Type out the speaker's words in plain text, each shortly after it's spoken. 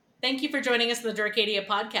Thank you for joining us on the Dorcadia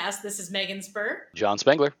podcast. This is Megan Spur. John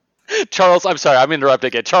Spengler. Charles, I'm sorry, I'm interrupting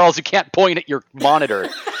again. Charles, you can't point at your monitor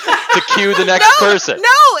to cue the next person.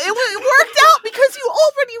 No, it worked out because you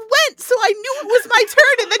already went, so I knew it was my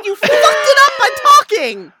turn, and then you fucked it up by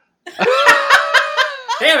talking.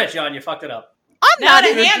 Damn it, John, you fucked it up. I'm Now not to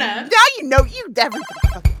even. Hannah. Now you know. Everybody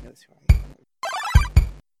fucking knows who I am.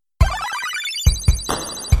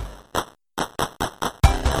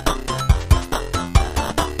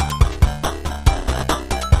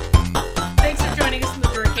 Thanks for joining us on the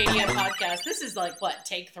Dorcadia podcast. This is like, what,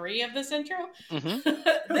 take 3 of this intro?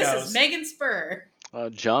 Mm-hmm. This is Megan Spur.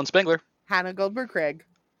 John Spengler. Hannah Goldberg-Craig.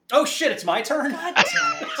 Oh shit, it's my turn? God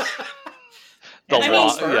damn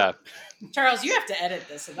it. Yeah. Charles, you have to edit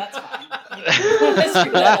this, and that's fine. You want to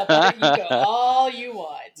screw that up, you go all you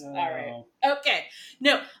want. All right. Okay.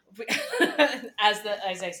 No. As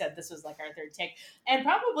I said, this was like our third take, and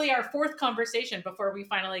probably our fourth conversation before we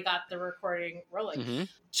finally got the recording rolling. Mm-hmm.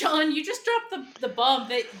 John, you just dropped the bomb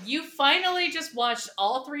that you finally just watched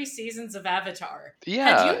all 3 seasons of Avatar.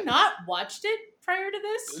 Yeah. Had you not watched it prior to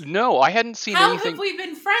this? No, I hadn't seen How anything. have we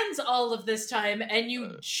been friends all of this time, and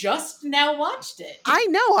you just now watched it? I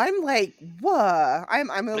know. I'm like, whoa. I'm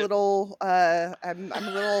a little. I'm a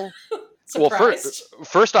little. Surprised? Well,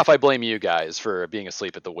 first off, I blame you guys for being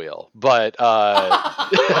asleep at the wheel. But I'm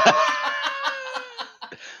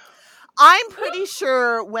pretty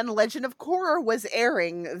sure when Legend of Korra was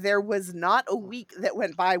airing, there was not a week that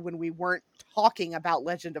went by when we weren't talking about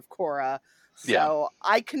Legend of Korra. So Yeah.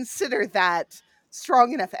 I consider that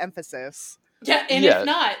strong enough emphasis. Yeah, and Yeah. if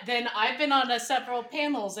not, then I've been on several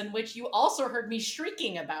panels in which you also heard me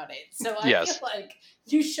shrieking about it. So I Yes. feel like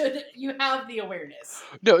you have the awareness.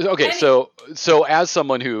 No, okay. So as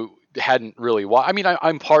someone who hadn't really watched, I mean,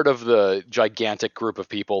 I'm part of the gigantic group of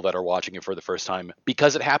people that are watching it for the first time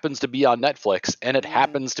because it happens to be on Netflix and it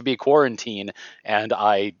happens to be quarantine, and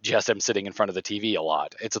I just am sitting in front of the TV a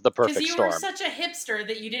lot. It's the perfect Because you storm. were such a hipster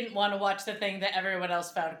that you didn't want to watch the thing that everyone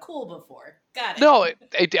else found cool before. Got it. No,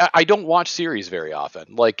 I don't watch series very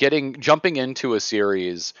often. Like jumping into a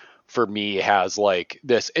series for me has like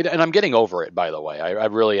this, and I'm getting over it, by the way. I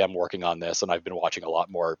really am working on this, and I've been watching a lot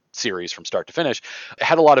more series from start to finish. It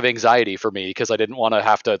had a lot of anxiety for me because I didn't want to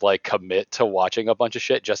have to like commit to watching a bunch of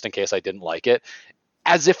shit just in case I didn't like it.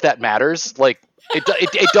 As if that matters. Like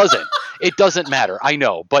it doesn't. It doesn't matter. I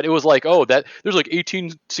know, but it was like, oh, that there's like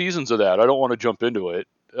 18 seasons of that. I don't want to jump into it.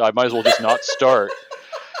 I might as well just not start.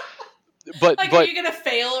 But are you gonna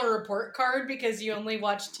fail a report card because you only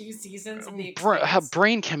watched 2 seasons of the Expanse?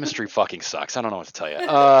 brain chemistry fucking sucks. I don't know what to tell you.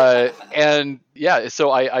 And yeah,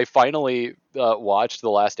 so I finally watched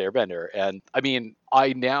The Last Airbender, and I mean,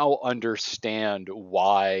 I now understand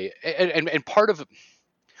why. And part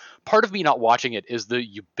of me not watching it is the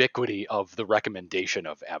ubiquity of the recommendation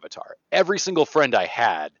of Avatar. Every single friend I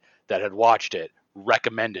had that had watched it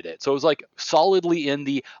recommended it. So it was like solidly in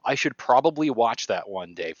the I should probably watch that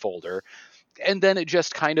one day folder. And then it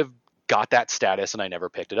just kind of got that status and I never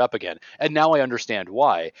picked it up again. And now I understand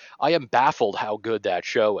why. I am baffled how good that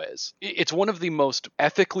show is. It's one of the most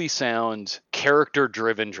ethically sound,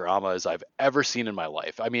 character-driven dramas I've ever seen in my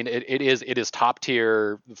life. I mean, it is top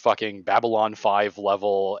tier fucking Babylon 5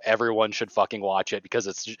 level. Everyone should fucking watch it because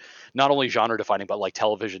it's not only genre defining, but like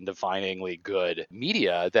television definingly good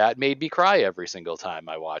media that made me cry every single time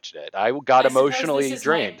I watched it. I got emotionally this is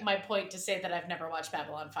drained. My point to say that I've never watched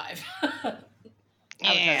Babylon 5.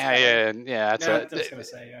 Yeah. That's I was gonna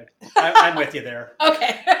say, I'm with you there.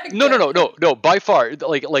 Okay. No. By far,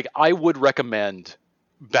 like I would recommend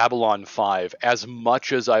Babylon 5 as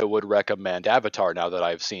much as I would recommend Avatar now that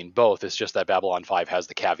I've seen both. It's just that Babylon 5 has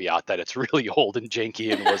the caveat that it's really old and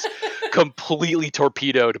janky and was completely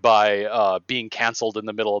torpedoed by being canceled in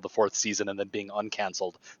the middle of the 4th season and then being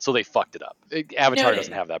uncanceled. So they fucked it up. Avatar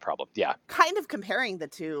doesn't have that problem. Yeah. Kind of comparing the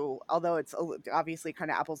two, although it's obviously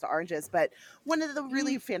kind of apples to oranges, but one of the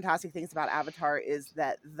really fantastic things about Avatar is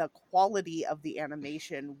that the quality of the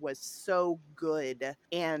animation was so good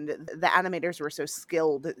and the animators were so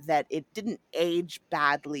skilled that it didn't age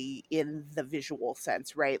badly in the visual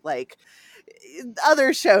sense, right? Like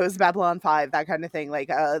other shows, Babylon 5, that kind of thing,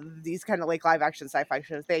 like these kind of like live action sci-fi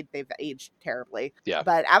shows, they've aged terribly. Yeah.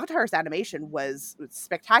 But Avatar's animation was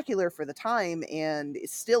spectacular for the time and it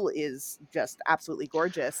still is just absolutely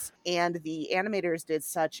gorgeous. And the animators did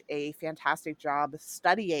such a fantastic job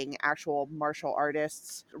studying actual martial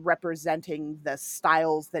artists, representing the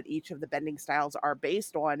styles that each of the bending styles are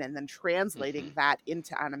based on, and then translating that into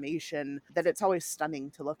animation, that it's always stunning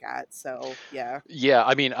to look at. So yeah,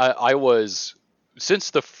 I mean, I was, since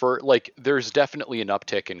the first, like there's definitely an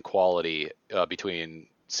uptick in quality between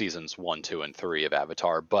seasons 1, 2, and 3 of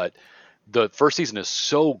Avatar, but the first season is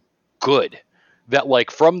so good that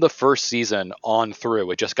like from the first season on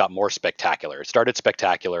through, it just got more spectacular. It started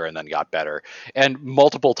spectacular and then got better. And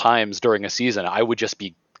multiple times during a season, I would just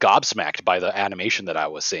be gobsmacked by the animation that I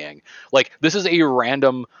was seeing. Like, this is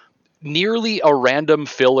nearly a random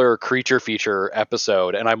filler creature feature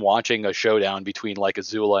episode, and I'm watching a showdown between like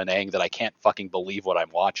Azula and Aang that I can't fucking believe what I'm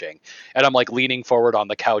watching. And I'm like leaning forward on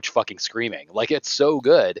the couch fucking screaming. Like, it's so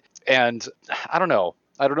good. And I don't know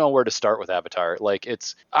where to start with Avatar. Like,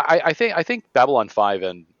 I think Babylon 5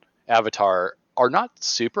 and Avatar are not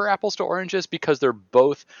super apples to oranges, because they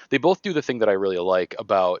both do the thing that I really like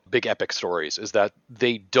about big epic stories, is that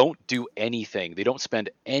they don't do anything. They don't spend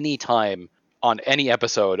any time on any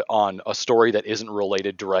episode on a story that isn't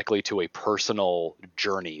related directly to a personal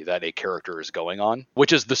journey that a character is going on,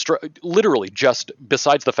 which is literally just,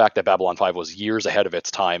 besides the fact that Babylon 5 was years ahead of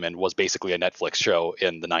its time and was basically a Netflix show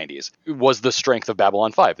in the 90s, was the strength of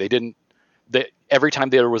Babylon 5. Every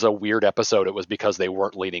time there was a weird episode, it was because they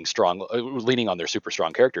weren't leaning on their super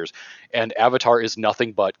strong characters. And Avatar is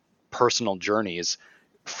nothing but personal journeys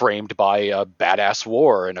framed by a badass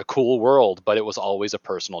war and a cool world, but it was always a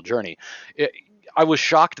personal journey. I was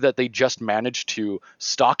shocked that they just managed to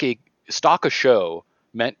stock a show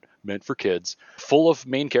meant for kids full of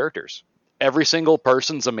main characters. Every single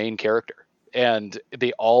person's a main character, and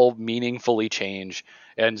they all meaningfully change.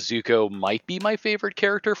 And Zuko might be my favorite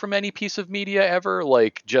character from any piece of media ever.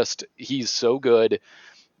 Like, just, he's so good.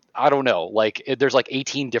 I don't know. Like, there's like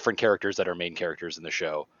 18 different characters that are main characters in the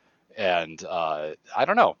show. And I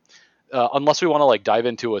don't know, unless we want to like dive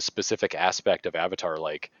into a specific aspect of Avatar,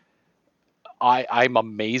 like I'm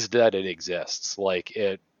amazed that it exists. Like,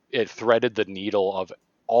 it threaded the needle of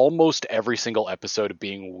almost every single episode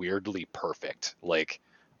being weirdly perfect. Like,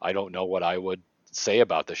 I don't know what I would say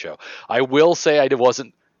about the show. I will say I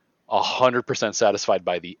wasn't 100% satisfied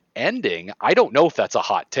by the ending. I don't know if that's a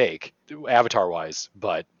hot take Avatar wise,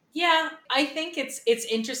 but yeah, I think it's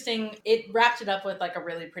interesting. It wrapped it up with like a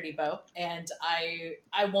really pretty bow, and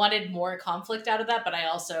I wanted more conflict out of that, but I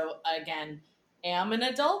also, again, am an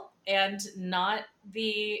adult and not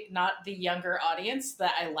the younger audience,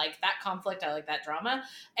 that I like that conflict, I like that drama.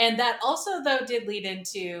 And that also though did lead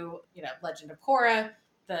into, Legend of Korra,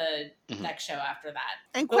 the next show after that.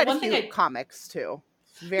 And quite a few comics too.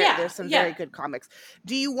 There's some very good comics.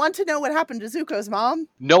 Do you want to know what happened to Zuko's mom?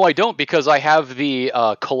 No, I don't, because I have the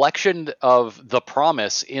collection of The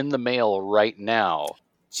Promise in the mail right now.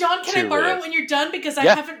 John, can I borrow it when you're done? Because I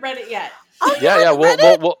haven't read it yet. Oh,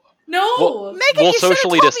 yeah. No, Megan, you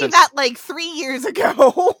socially should have told me that like 3 years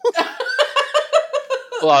ago.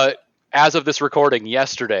 As of this recording,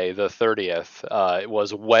 yesterday, the 30th,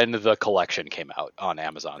 was when the collection came out on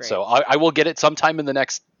Amazon. Great. So I will get it sometime in the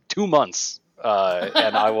next 2 months.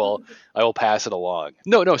 And I will pass it along.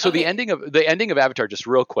 No. So okay. the ending of Avatar, just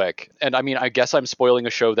real quick. And I mean, I guess I'm spoiling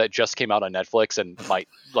a show that just came out on Netflix, and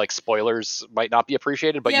spoilers might not be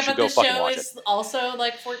appreciated, but you should go fucking watch it. The show is also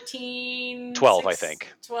like 12, I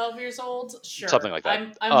think. 12 years old. Sure, something like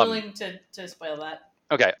that. I'm willing to spoil that.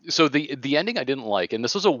 Okay, so the ending I didn't like, and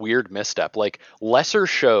this was a weird misstep. Like, lesser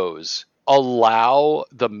shows allow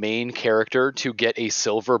the main character to get a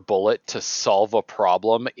silver bullet to solve a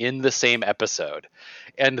problem in the same episode,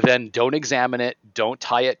 and then don't examine it, don't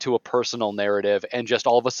tie it to a personal narrative, and just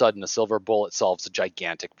all of a sudden a silver bullet solves a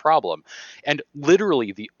gigantic problem. And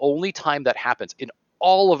literally the only time that happens in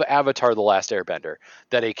all of Avatar The Last Airbender,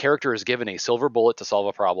 that a character is given a silver bullet to solve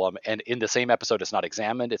a problem, and in the same episode it's not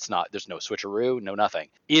examined, there's no switcheroo, no nothing,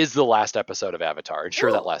 is the last episode of Avatar. And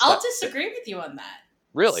sure, I'll disagree with you on that.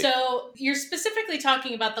 Really? So you're specifically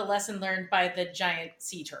talking about the lesson learned by the giant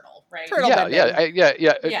sea turtle, right?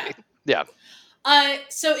 Yeah.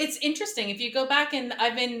 So it's interesting. If you go back, and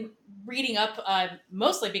I've been reading up,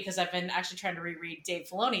 mostly because I've been actually trying to reread Dave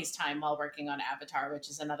Filoni's time while working on Avatar, which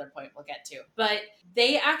is another point we'll get to. But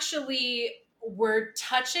they actually were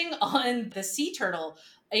touching on the sea turtle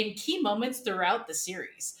in key moments throughout the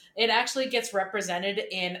series. It actually gets represented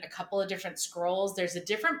in a couple of different scrolls. There's a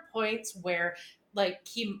different points where like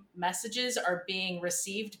key messages are being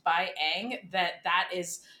received by Aang that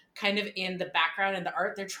is kind of in the background in the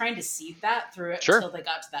art. They're trying to seed that through it until they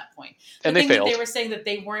got to that point. And they failed. That they were saying that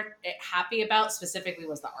they weren't happy about specifically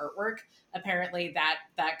was the artwork. Apparently that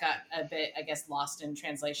got a bit, I guess, lost in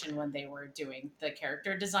translation when they were doing the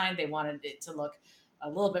character design. They wanted it to look a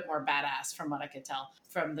little bit more badass from what I could tell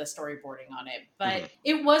from the storyboarding on it. But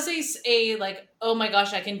it was a like, oh my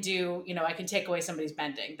gosh, I can take away somebody's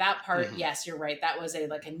bending. That part, yes, you're right. That was a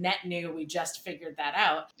net new, we just figured that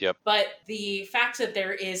out. Yep. But the fact that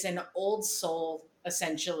there is an old soul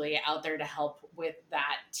essentially out there to help with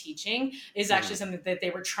that teaching is actually something that they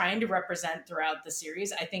were trying to represent throughout the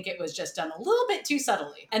series. I think it was just done a little bit too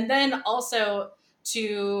subtly. And then also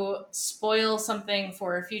to spoil something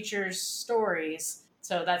for future stories,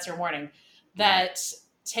 so that's your warning, that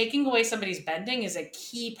taking away somebody's bending is a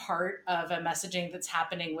key part of a messaging that's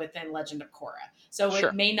happening within Legend of Korra. So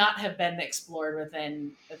it may not have been explored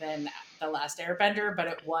within The Last Airbender, but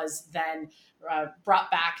it was then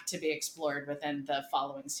brought back to be explored within the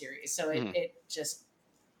following series. So it just,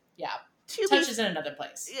 touches in another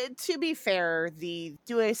place. To be fair, the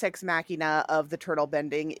Deus Ex Machina of the turtle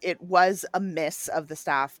bending, it was a miss of the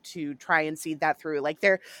staff to try and seed that through. Like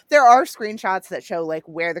there are screenshots that show like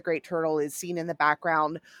where the Great Turtle is seen in the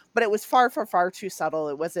background, but it was far too subtle.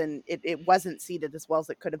 It wasn't seeded as well as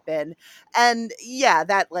it could have been. And yeah,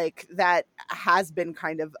 that has been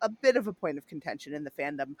kind of a bit of a point of contention in the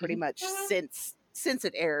fandom pretty much since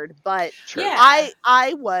it aired. But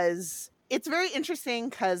it's very interesting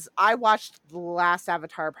because I watched The Last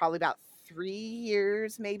Avatar probably about 3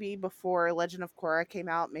 years maybe before Legend of Korra came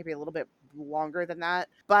out, maybe a little bit longer than that.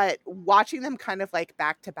 But watching them kind of like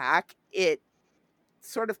back to back, it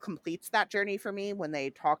sort of completes that journey for me when they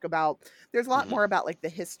talk about, there's a lot more about like the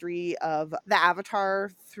history of the Avatar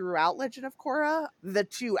throughout Legend of Korra. The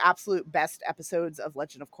two absolute best episodes of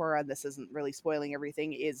Legend of Korra, and this isn't really spoiling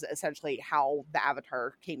everything, is essentially how the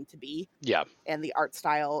Avatar came to be. Yeah. And the art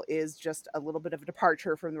style is just a little bit of a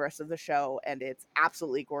departure from the rest of the show, and it's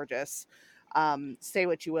absolutely gorgeous. Say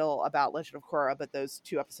what you will about Legend of Korra, but those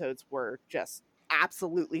two episodes were just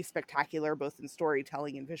absolutely spectacular, both in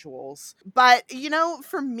storytelling and visuals. But,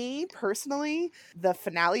 for me personally, the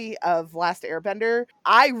finale of Last Airbender,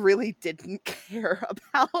 I really didn't care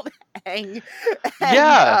about Aang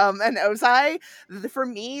and Ozai. For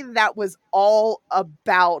me, that was all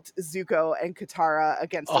about Zuko and Katara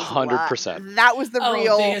against 100%. That was the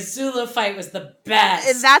real... the Azula fight was the best.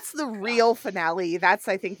 And that's the real finale. That's,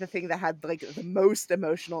 I think, the thing that had like the most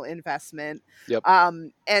emotional investment. Yep.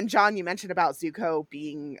 And John, you mentioned about Zuko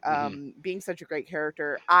being such a great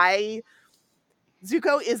character.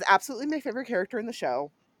 Zuko is absolutely my favorite character in the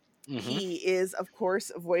show. He is, of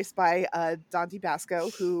course, voiced by Dante Basco,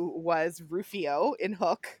 who was Rufio in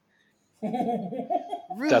Hook.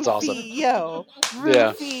 That's awesome.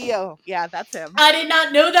 Rufio. Yeah, that's him. I did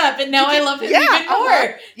not know that, but now I love him even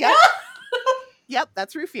more. Yeah. Yep,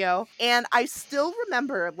 that's Rufio. And I still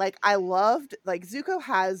remember, I loved, Zuko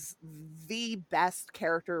has the best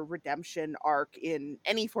character redemption arc in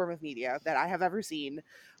any form of media that I have ever seen.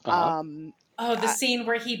 The scene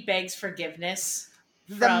where he begs forgiveness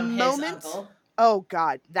from his uncle. Oh,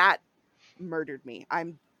 God, that murdered me.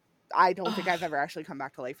 I don't think I've ever actually come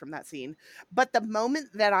back to life from that scene. But the moment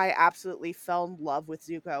that I absolutely fell in love with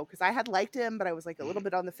Zuko, because I had liked him, but I was a little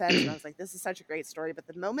bit on the fence, and I was like, this is such a great story. But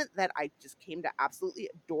the moment that I just came to absolutely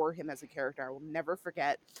adore him as a character, I will never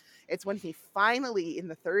forget. It's when he finally, in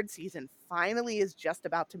the third season, is just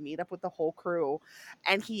about to meet up with the whole crew,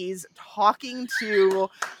 and he's talking to,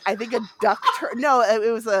 I think, a duck turtle. No,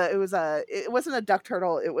 it wasn't a duck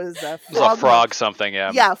turtle. It was a frog. Frog something,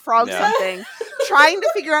 yeah. Yeah, frog something. Trying to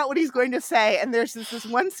figure out what he's going to say, and there's this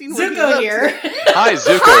one scene where Zuko here. Hi,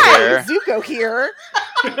 Zuko here. Zuko here.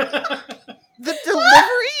 The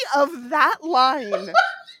delivery of that line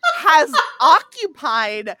has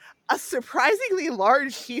occupied a surprisingly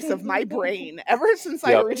large piece of my brain ever since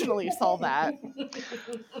I originally saw that.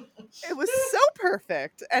 It was so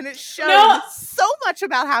perfect, and it showed so much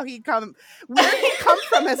about where he come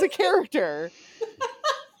from as a character.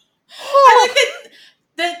 I like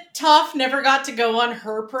that Toph never got to go on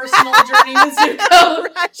her personal journey with Zuko.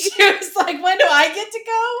 Right. She was like, when do I get to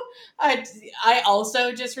go? I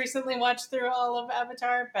also just recently watched through all of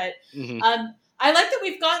Avatar, but I like that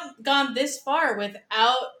we've gone this far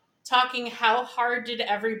without talking how hard did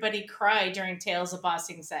everybody cry during Tales of Ba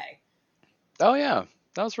Sing Se. Oh, yeah.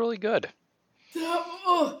 That was really good.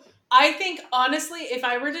 I think, honestly, if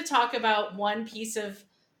I were to talk about one piece of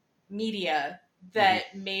media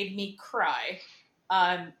that made me cry,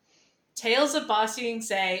 Tales of Ba Sing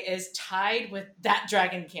Se is tied with That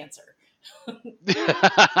Dragon Cancer.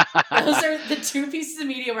 Those are the two pieces of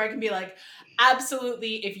media where I can be like,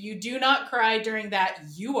 absolutely, if you do not cry during that,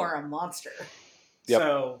 you are a monster. Yep.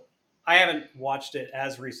 So, I haven't watched it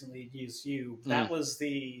as recently as you. That was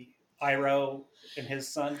the Iroh and his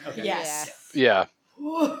son? Okay. Yes. Yeah.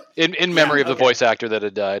 In memory of the voice actor that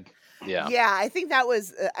had died. Yeah. Yeah, I think that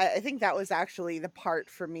was actually the part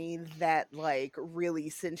for me that really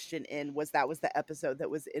cinched it in was the episode that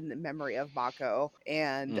was in the memory of Mako,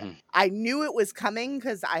 and I knew it was coming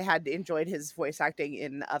because I had enjoyed his voice acting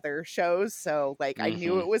in other shows, so I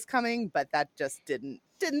knew it was coming, but that just didn't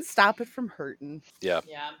didn't stop it from hurting. Yeah.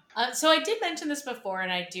 So I did mention this before,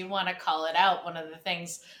 and I do want to call it out. One of the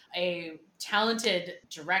things a talented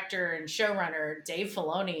director and showrunner, Dave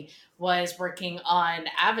Filoni, was working on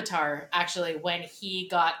Avatar, actually, when he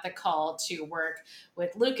got the call to work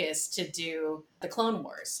with Lucas to do the Clone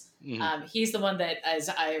Wars. Mhm. He's the one that, as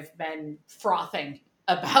I've been frothing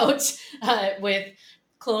about with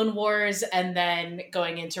Clone Wars, and then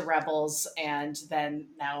going into Rebels, and then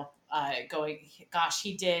now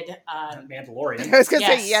he did Mandalorian. I was gonna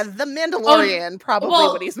Yes. say, yeah, the Mandalorian, probably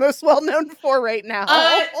well- what he's most well known for right now.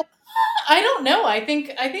 I don't know. I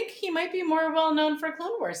think he might be more well known for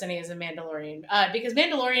Clone Wars than he is in Mandalorian, because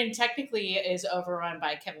Mandalorian technically is overrun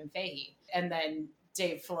by Kevin Feige, and then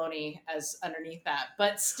Dave Filoni as underneath that.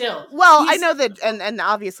 But still, Well, I he's- know that, and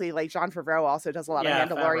obviously, like, Jon Favreau also does a lot Yeah, of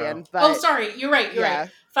Mandalorian. Favreau. But Oh, sorry, you're right. yeah.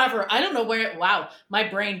 Favreau. I don't know where. Wow, my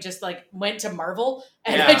brain just like went to Marvel,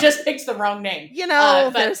 and Yeah. I just picked the wrong name. You know,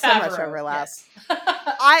 But there's so much Favreau, overlap. yes.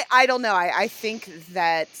 I don't know. I think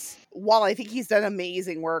that while I think he's done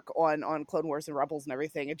amazing work on Clone Wars and Rebels and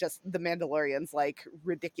everything, it just the Mandalorian's like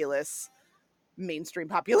ridiculous mainstream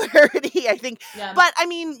popularity, I think. Yeah. But I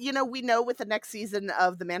mean, you know, we know with the next season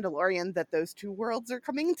of The Mandalorian that those two worlds are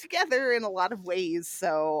coming together in a lot of ways.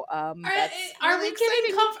 So Are that's we really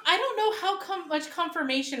getting? exciting. I don't know how much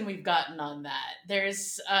confirmation we've gotten on that.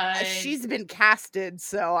 There's She's been casted,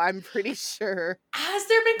 so I'm pretty sure. has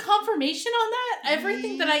there been confirmation on that?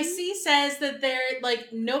 Everything that I see says that they're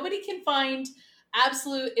like nobody can find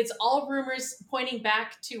absolute. It's all rumors pointing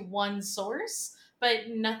back to one source, but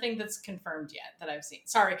nothing that's confirmed yet that I've seen.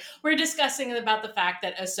 Sorry, we're discussing about the fact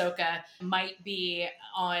that Ahsoka might be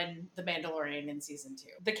on The Mandalorian in season 2,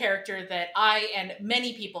 the character that I and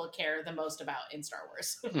many people care the most about in Star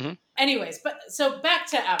Wars. Mhm. Anyways, but so back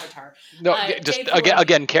to Avatar. No, just Dave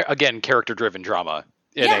Filoni. again, character-driven drama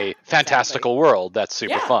in Yeah, a fantastical world. That's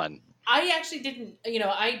super Yeah. fun. I actually didn't,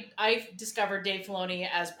 I discovered Dave Filoni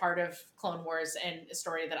as part of Clone Wars and a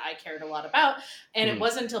story that I cared a lot about. And it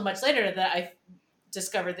wasn't until much later that I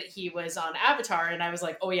discovered that he was on Avatar, and I was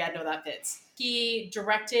like, oh yeah, no, that fits. He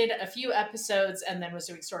directed a few episodes and then was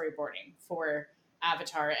doing storyboarding for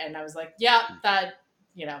Avatar, and I was like, yeah, that,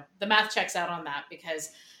 the math checks out on that, because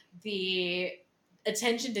the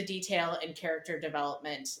attention to detail and character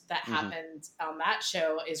development that happened on that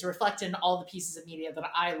show is reflected in all the pieces of media that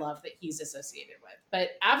I love that he's associated with.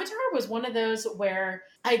 But Avatar was one of those where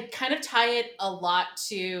I kind of tie it a lot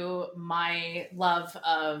to my love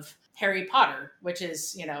of Harry Potter, which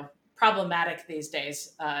is, problematic these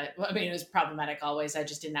days. It was problematic always. I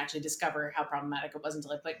just didn't actually discover how problematic it was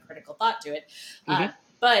until I put critical thought to it.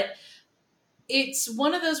 But it's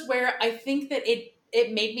one of those where I think that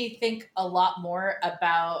it made me think a lot more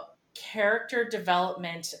about character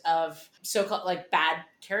development of so-called like bad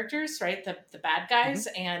characters, right? The bad guys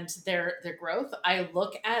and their growth. I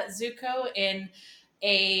look at Zuko in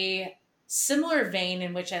a similar vein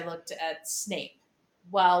in which I looked at Snape.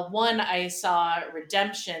 While one I saw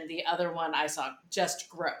redemption, the other one I saw just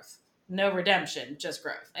growth. No redemption, just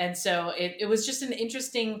growth. And so it was just an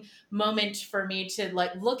interesting moment for me to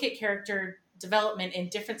like look at character development in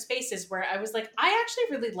different spaces where I was like, I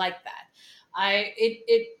actually really like that.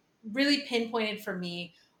 It really pinpointed for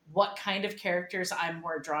me what kind of characters I'm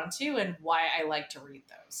more drawn to and why I like to read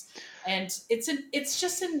those. And it's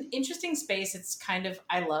just an interesting space. It's kind of,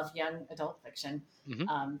 I love young adult fiction.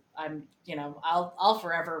 I'll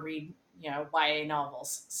forever read, YA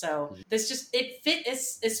novels. So this it fit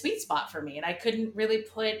a sweet spot for me. And I couldn't really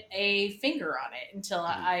put a finger on it until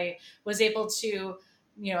I was able to,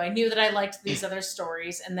 I knew that I liked these other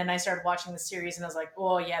stories, and then I started watching the series, and I was like,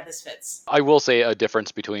 "Oh yeah, this fits." I will say a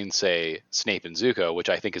difference between, say, Snape and Zuko, which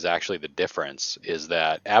I think is actually the difference, is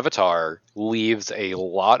that Avatar leaves a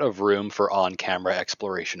lot of room for on-camera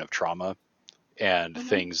exploration of trauma and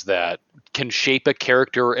things that can shape a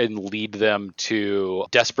character and lead them to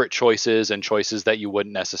desperate choices and choices that you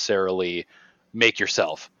wouldn't necessarily make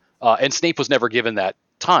yourself. And Snape was never given that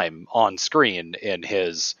time on screen in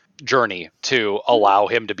his journey to allow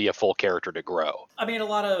him to be a full character to grow. I mean, a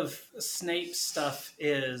lot of Snape stuff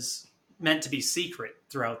is meant to be secret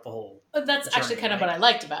throughout the whole But that's journey, actually kind of right? what I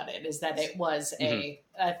liked about it, is that it was a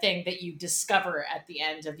thing that you discover at the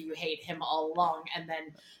end of you hate him all along, and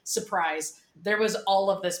then surprise, there was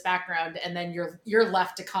all of this background, and then you're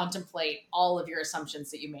left to contemplate all of your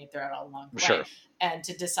assumptions that you made throughout all along the way, Sure. and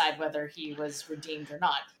to decide whether he was redeemed or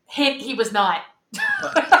not. Hint, he was not.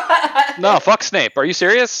 No, fuck Snape. Are you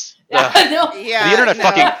serious? No. Yeah, The internet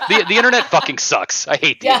no. the internet fucking sucks. I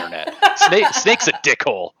hate the Yeah. internet. Snake's a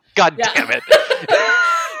dickhole. God Yeah. damn it.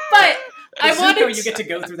 But I wanted Zuko, you get to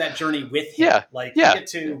go through that journey with him. Yeah, Like, yeah. you get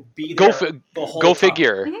to be there the whole Go time.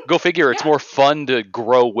 figure. Mhm. Go figure. It's Yeah. more fun to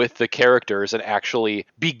grow with the characters and actually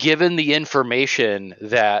be given the information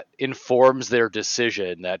that informs their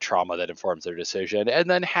decision, that trauma that informs their decision, and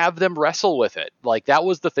then have them wrestle with it. Like, that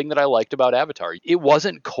was the thing that I liked about Avatar. It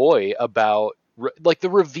wasn't coy about, like, the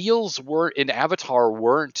reveals in Avatar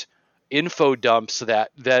weren't info dumps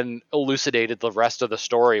that then elucidated the rest of the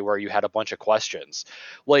story where you had a bunch of questions.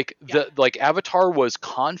 Like, Avatar was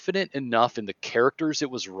confident enough in the characters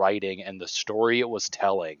it was writing and the story it was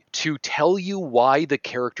telling to tell you why the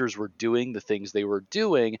characters were doing the things they were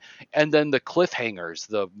doing, and then the cliffhangers,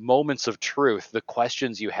 the moments of truth, the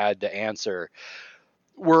questions you had to answer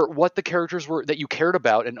were what the characters were that you cared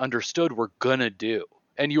about and understood were gonna do.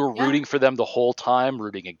 And you were rooting for them the whole time,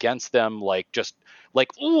 rooting against them, it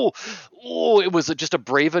was just a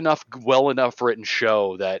brave enough, well enough written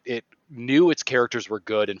show that it knew its characters were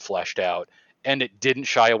good and fleshed out, and it didn't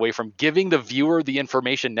shy away from giving the viewer the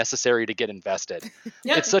information necessary to get invested.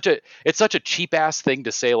 Yeah. It's such a cheap ass thing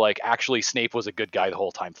to say, like, actually Snape was a good guy the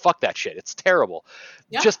whole time. Fuck that shit. It's terrible.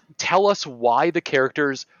 Yeah. Just tell us why the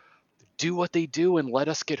characters do what they do and let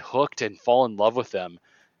us get hooked and fall in love with them.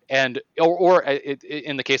 And or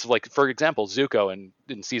in the case of, like, for example, Zuko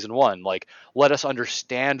in season 1, like, let us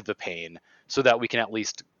understand the pain so that we can at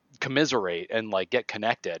least commiserate and, like, get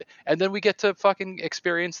connected, and then we get to fucking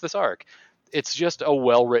experience this arc. It's just a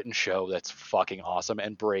well-written show that's fucking awesome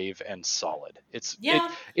and brave and solid. It's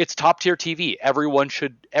top tier TV. Everyone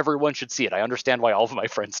should see it. I understand why all of my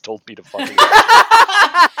friends told me to fucking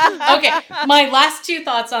Okay, my last two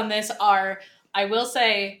thoughts on this are, I will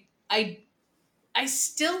say, I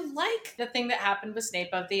still like the thing that happened with Snape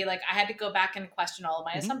of the, like, I had to go back and question all of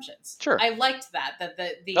my assumptions. Sure. I liked that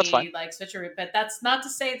That's fine. like, switcheroo, but that's not to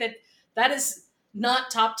say that is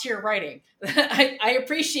not top tier writing. I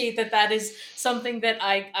appreciate that is something that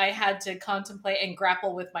I had to contemplate and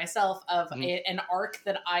grapple with myself of an arc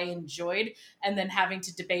that I enjoyed, and then having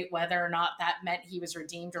to debate whether or not that meant he was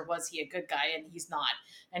redeemed or was he a good guy, and he's not,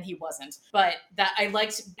 and he wasn't. But that I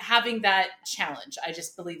liked having that challenge. I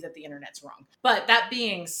just believe that the internet's wrong. But that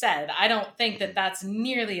being said, I don't think that that's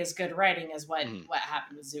nearly as good writing as what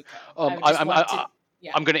happened with Zuko.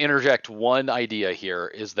 I'm going to interject one idea here,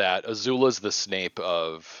 is that Azula's the Snape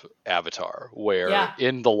of Avatar, where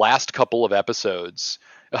in the last couple of episodes,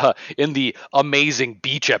 in the amazing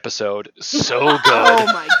beach episode, so good. Oh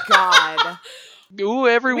my god. Ooh,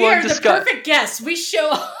 everyone we are the perfect guests. We show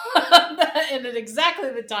up at exactly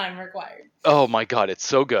the time required. Oh my god, it's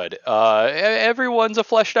so good. Everyone's a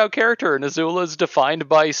fleshed out character, and Azula's defined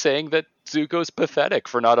by saying that Zuko's pathetic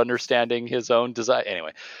for not understanding his own desire.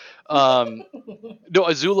 Anyway. No,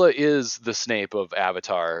 Azula is the Snape of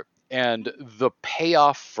Avatar, and the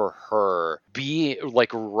payoff for her being,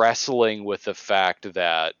 like, wrestling with the fact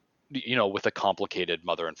that, you know, with a complicated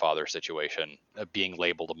mother and father situation, being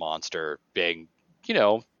labeled a monster, being, you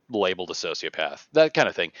know, labeled a sociopath, that kind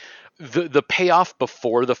of thing. The payoff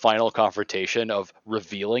before the final confrontation of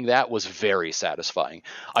revealing that was very satisfying.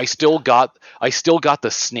 I still got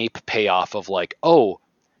the Snape payoff of, like, oh,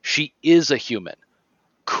 she is a human.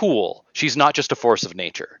 Cool. She's not just a force of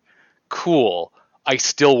nature. Cool. I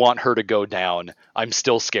still want her to go down. I'm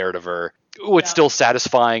still scared of her. Ooh, it's still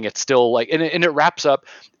satisfying. It's still, like, and it wraps up,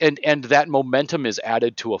 and that momentum is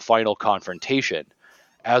added to a final confrontation,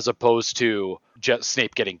 as opposed to just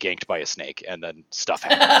Snape getting ganked by a snake and then stuff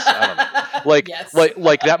happens. I don't know.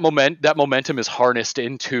 Like that momentum is harnessed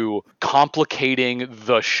into complicating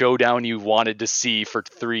the showdown you wanted to see for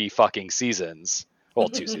 3 fucking seasons. Well,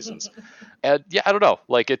 2 seasons. And yeah, I don't know.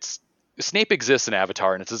 Like, Snape exists in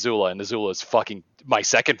Avatar, and it's Azula, and Azula is fucking my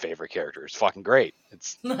second favorite character. It's fucking great.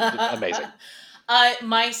 It's amazing.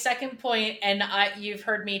 My second point, and you've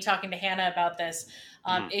heard me talking to Hannah about this.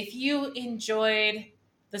 If you enjoyed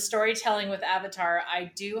the storytelling with Avatar, I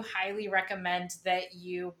do highly recommend that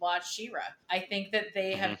you watch She-Ra. I think that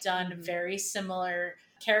they have done very similar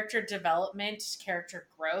character development, character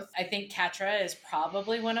growth. I think Catra is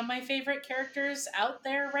probably one of my favorite characters out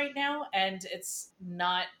there right now, and it's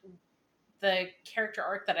not the character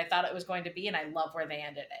arc that I thought it was going to be, and I love where they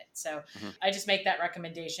ended it. So I just make that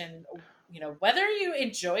recommendation. You know, whether you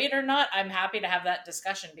enjoy it or not, I'm happy to have that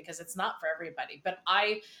discussion, because it's not for everybody. But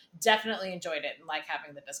I definitely enjoyed it and like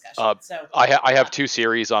having the discussion. So I have 2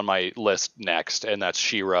 series on my list next, and that's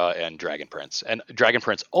She-Ra and Dragon Prince. And Dragon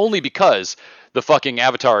Prince only because the fucking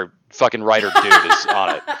Avatar fucking writer dude is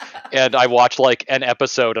on it. And I watched, like, an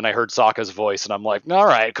episode, and I heard Sokka's voice, and I'm like, all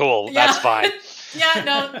right, cool, that's fine. Yeah,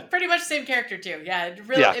 no, pretty much same character too. Yeah,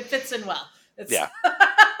 it fits in well.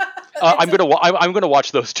 I'm gonna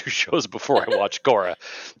watch those two shows before I watch Korra,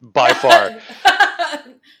 by far.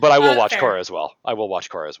 But I will watch fair. Korra as well. I will watch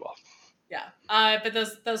Korra as well. Yeah, but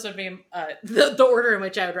those would be the order in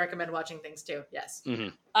which I would recommend watching things too. Yes. Mm-hmm.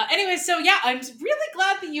 Anyway, so yeah, I'm really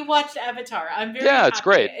glad that you watched Avatar. I'm very it's happy.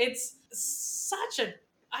 great. It's such a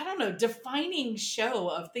defining show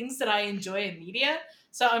of things that I enjoy in media.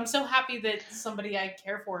 So I'm so happy that somebody I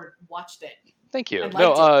care for watched it. Thank you. and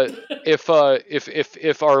No, liked it.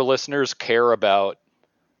 if our listeners care about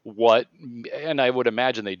what, and I would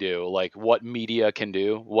imagine they do, like what media can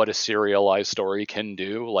do, what a serialized story can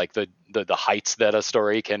do, like the heights that a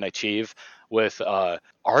story can achieve with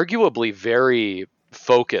arguably very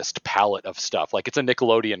focused palette of stuff. Like it's a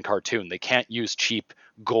Nickelodeon cartoon. They can't use cheap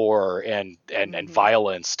gore and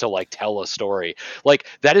violence to like tell a story. Like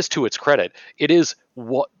that is to its credit. It is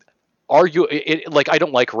what like I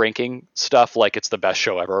don't like ranking stuff like it's the best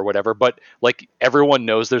show ever or whatever, but like everyone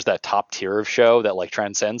knows there's that top tier of show that like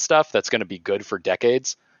transcends stuff that's going to be good for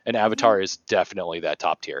decades, and Avatar is definitely that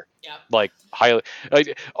top tier. Yeah. Like highly,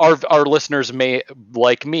 our listeners may,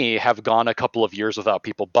 like me, have gone a couple of years without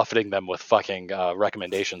people buffeting them with fucking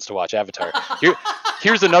recommendations to watch Avatar.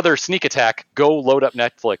 Here's another sneak attack. Go load up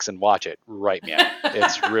Netflix and watch it right now.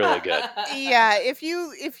 It's really good. Yeah, if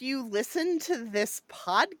you listen to this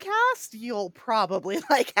podcast, you'll probably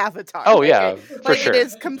like Avatar. Oh yeah, for sure. It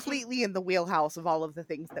is completely in the wheelhouse of all of the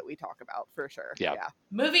things that we talk about, for sure. Yeah.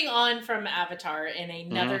 Moving on from Avatar in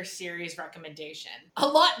another series recommendation, a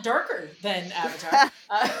lot darker than Avatar.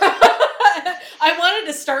 I wanted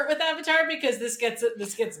to start with Avatar because this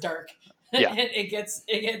gets dark. Yeah. it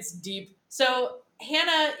gets deep. So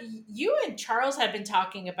Hannah, you and Charles had been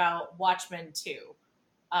talking about Watchmen 2.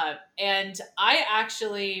 And I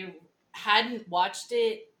actually hadn't watched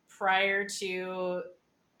it prior to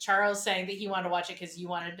Charles saying that he wanted to watch it because you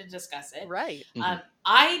wanted to discuss it. Right.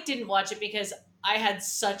 I didn't watch it because I had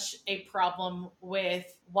such a problem with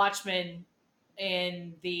Watchmen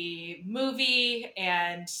in the movie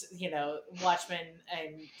and, Watchmen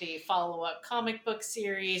and the follow-up comic book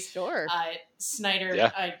series. Sure. Snyder,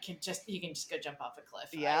 Yeah. you can just go jump off a cliff.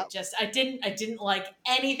 Yeah. I didn't like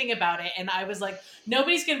anything about it. And I was like,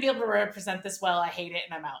 nobody's going to be able to represent this well. I hate it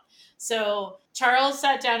and I'm out. So Charles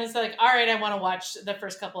sat down and said, like, all right, I want to watch the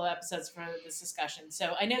first couple of episodes for this discussion.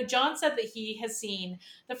 So I know John said that he has seen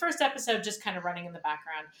the first episode just kind of running in the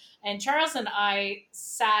background. And Charles and I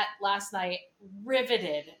sat last night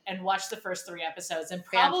riveted and watched the first 3 episodes and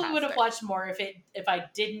probably would have watched more if I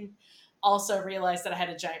didn't also realize that I had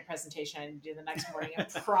a giant presentation I had to do the next morning and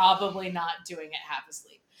probably not doing it half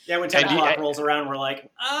asleep. Yeah, when 10 o'clock rolls around, we're like, you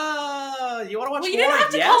want to watch more? You didn't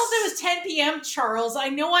have to call it was 10 p.m., Charles. I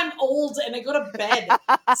know I'm old and I go to bed.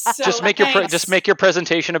 So just make your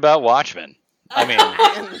presentation about Watchmen. I mean,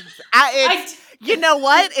 you know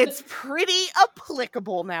what? It's pretty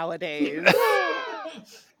applicable nowadays.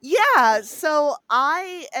 Yeah, so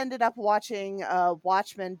I ended up watching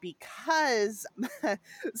Watchmen because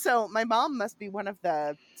so my mom must be one of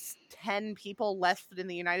the 10 people left in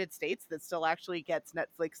the United States that still actually gets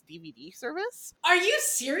Netflix DVD service. Are you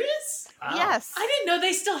serious? Wow. Yes. I didn't know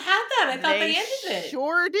they still had that. I thought they ended it.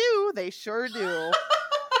 Sure do. They sure do.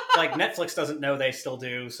 Like Netflix doesn't know they still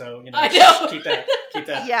do, so I know. keep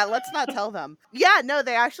that. Yeah, let's not tell them. Yeah, no,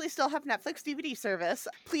 they actually still have Netflix DVD service.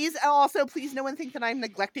 Please no one think that I'm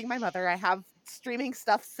neglecting my mother. I have streaming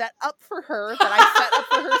stuff set up for her that I set up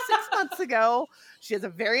for her 6 months ago. She has a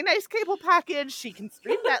very nice cable package. She can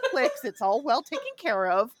stream Netflix. It's all well taken care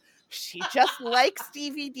of. She just likes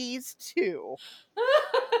DVDs too.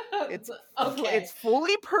 It's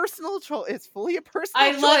fully personal choice. It's fully a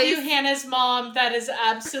personal choice. I love you, Hannah's mom. That is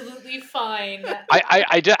absolutely fine.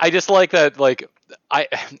 I just like that. Like I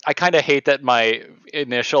kind of hate that my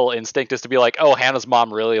initial instinct is to be like, oh, Hannah's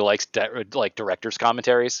mom really likes like director's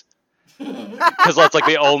commentaries because that's like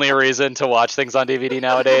the only reason to watch things on DVD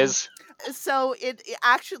nowadays. So it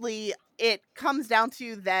actually comes down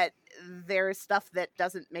to that. There's stuff that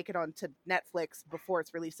doesn't make it onto Netflix before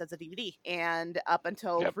it's released as a DVD. And up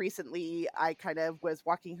until recently, I kind of was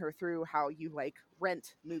walking her through how you like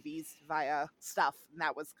rent movies via stuff. And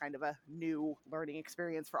that was kind of a new learning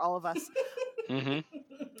experience for all of us. Mm-hmm.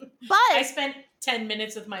 But I spent 10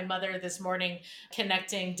 minutes with my mother this morning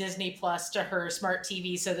connecting Disney Plus to her smart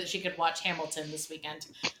TV so that she could watch Hamilton this weekend.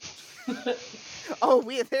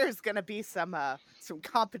 There's going to be some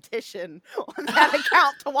competition on that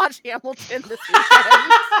account to watch Hamilton this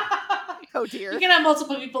weekend. Oh dear. You can have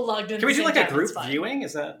multiple people logged in. Can we do like a group viewing?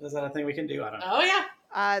 Is that a thing we can do? I don't know. Oh yeah.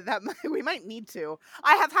 We might need to.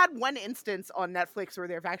 I have had one instance on Netflix where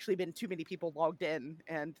there have actually been too many people logged in,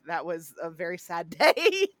 and that was a very sad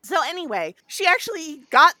day. So anyway, she actually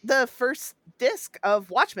got the first disc of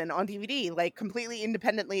Watchmen on DVD, like completely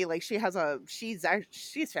independently. Like she's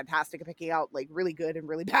fantastic at picking out like really good and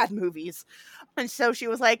really bad movies. And so she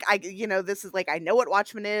was like, this is like, I know what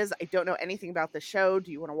Watchmen is. I don't know anything about the show.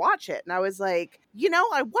 Do you want to watch it? And I was like,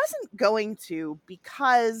 I wasn't going to,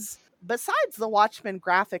 because besides the Watchmen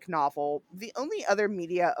graphic novel, the only other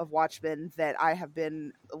media of Watchmen that I have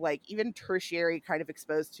been like even tertiary kind of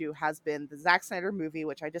exposed to has been the Zack Snyder movie,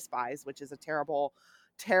 which I despise, which is a terrible,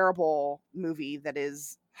 terrible movie that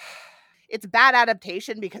is... It's bad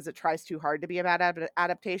adaptation because it tries too hard to be a bad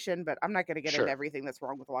adaptation, but I'm not going to get into everything that's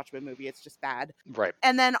wrong with the Watchmen movie. It's just bad. Right.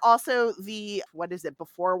 And then also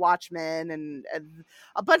Before Watchmen and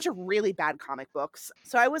a bunch of really bad comic books.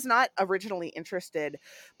 So I was not originally interested,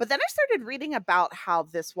 but then I started reading about how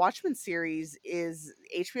this Watchmen series is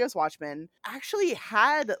HBO's Watchmen actually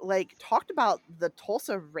had like talked about the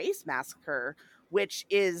Tulsa Race Massacre, which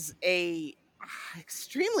is a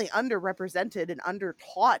extremely underrepresented and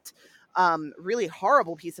undertaught really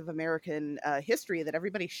horrible piece of American history that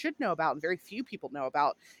everybody should know about and very few people know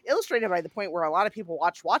about, illustrated by the point where a lot of people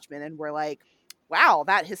watched Watchmen and were like, wow,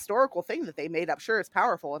 that historical thing that they made up sure is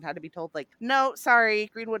powerful, and had to be told like, no, sorry,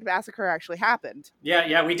 Greenwood Massacre actually happened.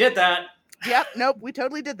 Yeah, we did that. Yep, nope, we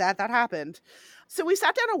totally did that. That happened. So we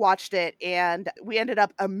sat down and watched it, and we ended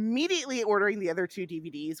up immediately ordering the other 2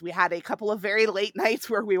 DVDs. We had a couple of very late nights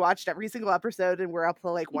where we watched every single episode, and we're up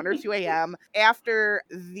till like 1 or 2 a.m. After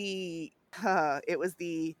it was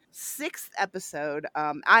the 6th episode.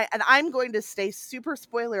 I'm going to stay super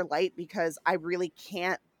spoiler light because I really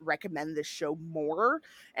can't recommend this show more,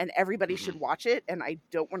 and everybody should watch it, and I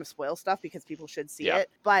don't want to spoil stuff because people should see it.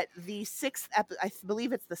 But the 6th I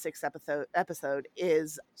believe it's the 6th episode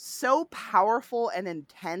is so powerful and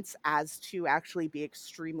intense as to actually be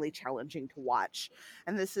extremely challenging to watch.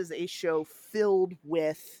 And this is a show filled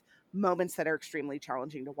with moments that are extremely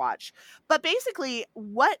challenging to watch. But basically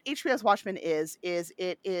what HBO's Watchmen is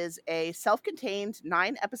it is a self-contained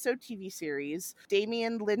 9-episode TV series.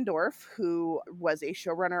 Damien Lindorf, who was a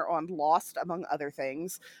showrunner on Lost, among other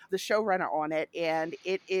things, the showrunner on it, and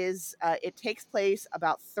it takes place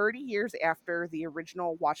about 30 years after the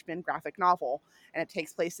original Watchmen graphic novel, and it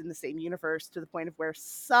takes place in the same universe to the point of where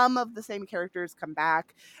some of the same characters come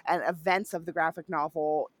back, and events of the graphic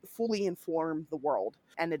novel fully inform the world.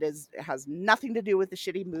 And it has nothing to do with the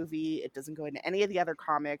shitty movie. It doesn't go into any of the other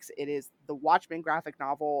comics. It is the Watchmen graphic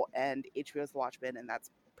novel and HBO's The Watchmen, and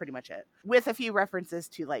that's pretty much it. With a few references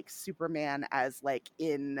to like Superman as like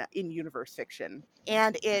in universe fiction.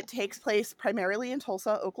 And it takes place primarily in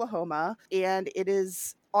Tulsa, Oklahoma, and it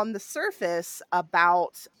is on the surface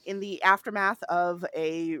about in the aftermath of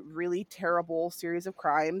a really terrible series of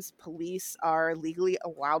crimes. Police are legally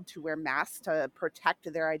allowed to wear masks to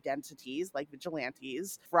protect their identities, like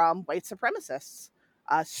vigilantes, from white supremacists.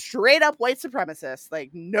 Straight up white supremacists, like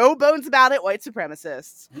no bones about it, white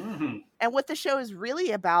supremacists. Mm-hmm. And what the show is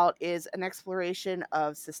really about is an exploration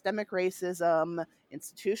of systemic racism,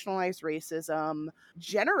 institutionalized racism,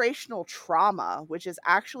 generational trauma, which is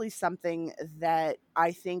actually something that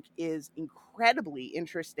I think is incredibly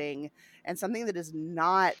interesting and something that is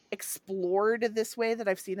not explored this way that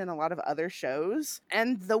I've seen in a lot of other shows.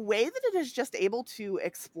 And the way that it is just able to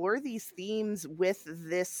explore these themes with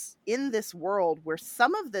this in this world where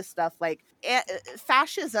some of this stuff like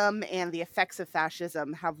fascism and the effects of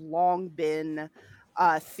fascism have long been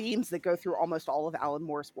themes that go through almost all of Alan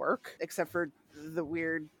Moore's work, except for the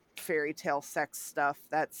weird fairy tale sex stuff.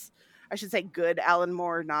 That's, I should say, good Alan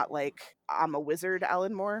Moore, not like I'm a wizard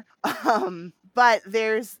Alan Moore. But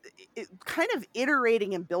there's kind of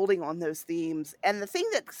iterating and building on those themes. And the thing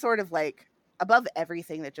that sort of like above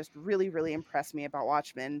everything that just really, really impressed me about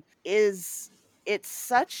Watchmen is it's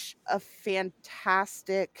such a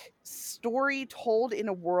fantastic story told in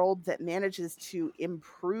a world that manages to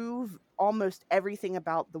improve almost everything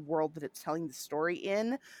about the world that it's telling the story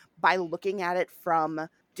in by looking at it from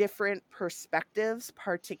different perspectives,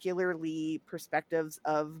 particularly perspectives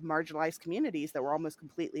of marginalized communities that were almost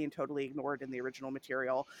completely and totally ignored in the original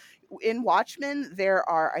material. In Watchmen, there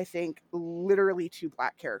are, I think, literally 2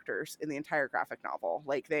 Black characters in the entire graphic novel.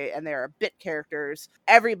 They're bit characters.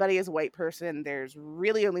 Everybody is a white person. There's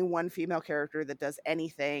really only 1 female character that does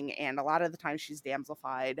anything, and a lot of the time she's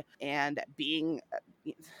damselified. And being,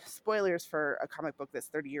 spoilers for a comic book that's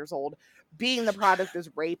 30 years old, being the product of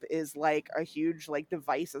rape is like a huge like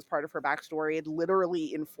device as part of her backstory. It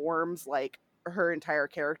literally informs like her entire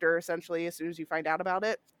character essentially as soon as you find out about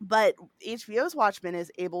it. But HBO's Watchmen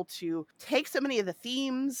is able to take so many of the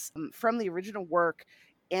themes from the original work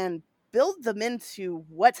and build them into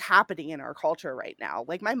what's happening in our culture right now.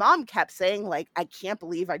 Like, my mom kept saying, like, I can't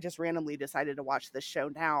believe I just randomly decided to watch this show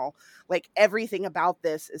now. Like, everything about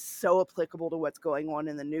this is so applicable to what's going on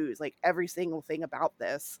in the news. Like, every single thing about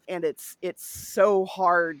this. And it's so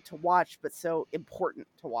hard to watch, but so important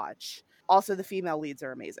to watch. Also, the female leads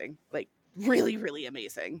are amazing. Like, really, really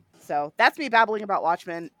amazing. So that's me babbling about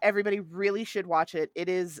Watchmen. Everybody really should watch it. It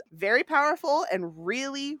is very powerful and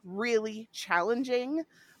really, really challenging,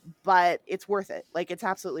 but it's worth it. Like, it's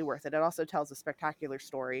absolutely worth it. It also tells a spectacular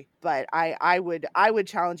story, but I would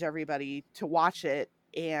challenge everybody to watch it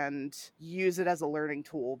and use it as a learning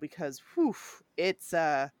tool, because it's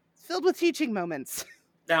filled with teaching moments.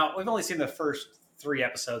 Now, we've only seen the first 3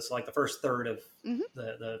 episodes, so like the first third of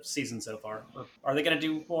the season so far. Are they going to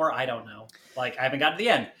do more? I don't know. Like, I haven't gotten to the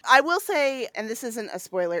end. I will say, and this isn't a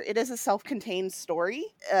spoiler, it is a self-contained story.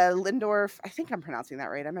 Lindorf, I think I'm pronouncing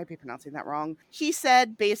that right. I might be pronouncing that wrong. He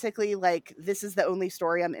said basically, like, this is the only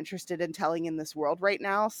story I'm interested in telling in this world right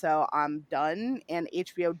now, so I'm done. And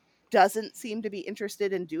HBO doesn't seem to be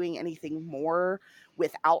interested in doing anything more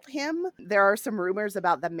without him. There are some rumors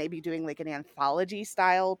about them maybe doing like an anthology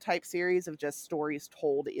style type series of just stories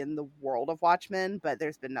told in the world of Watchmen, but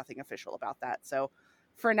there's been nothing official about that. So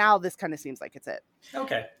for now, this kind of seems like it's it.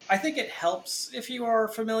 Okay. I think it helps if you are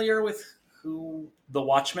familiar with who the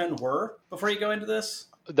Watchmen were before you go into this.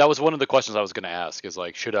 That was one of the questions I was going to ask, is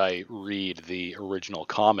like, should I read the original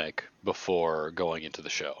comic before going into the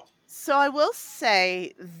show? So I will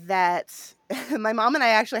say that my mom and I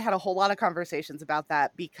actually had a whole lot of conversations about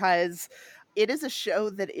that, because it is a show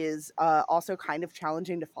that is also kind of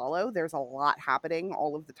challenging to follow. There's a lot happening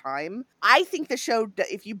all of the time. I think the show,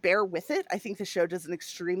 if you bear with it, I think the show does an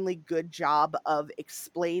extremely good job of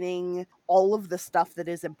explaining all of the stuff that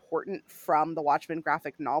is important from the Watchmen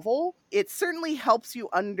graphic novel. It certainly helps you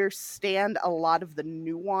understand a lot of the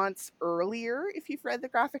nuance earlier if you've read the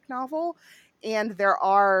graphic novel. And there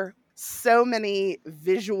are so many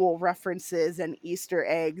visual references and Easter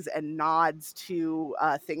eggs and nods to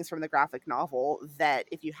things from the graphic novel that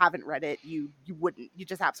if you haven't read it, you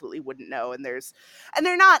just absolutely wouldn't know. And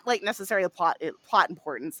they're not like necessarily plot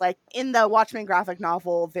importance. Like in the Watchmen graphic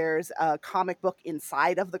novel, there's a comic book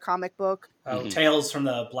inside of the comic book. Oh, Tales from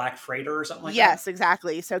the Black Freighter or something like that? Yes,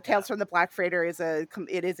 exactly. So Tales from the Black Freighter is a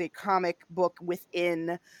comic book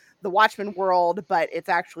within the Watchmen world, but it's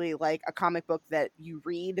actually like a comic book that you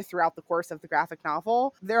read throughout the course of the graphic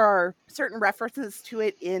novel. There are certain references to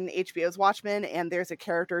it in HBO's Watchmen, and there's a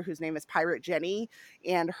character whose name is Pirate Jenny,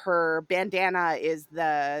 and her bandana is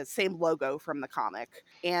the same logo from the comic.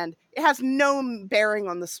 And it has no bearing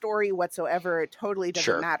on the story whatsoever. It totally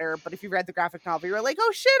doesn't matter. But if you read the graphic novel, you're like,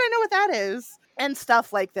 oh shit, I know what that is. And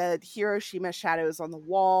stuff like the Hiroshima shadows on the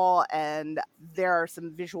wall. And there are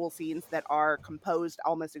some visual scenes that are composed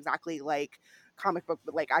almost exactly like comic book,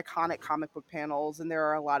 but like iconic comic book panels. And there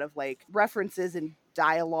are a lot of like references and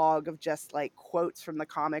dialogue of just like quotes from the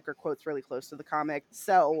comic or quotes really close to the comic.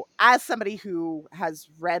 So as somebody who has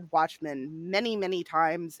read Watchmen many, many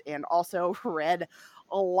times and also read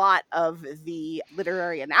a lot of the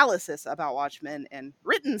literary analysis about Watchmen and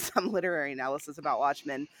written some literary analysis about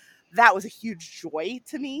Watchmen, that was a huge joy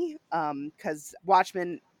to me, because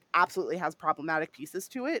Watchmen absolutely has problematic pieces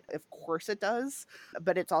to it. Of course it does,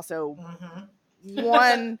 but it's also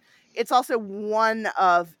one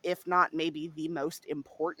of, if not maybe the most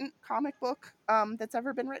important comic book that's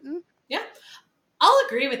ever been written. Yeah. I'll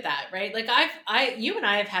agree with that, right? Like you and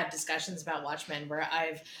I have had discussions about Watchmen where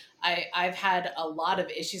I've had a lot of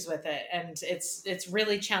issues with it, and it's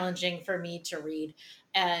really challenging for me to read,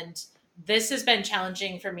 and this has been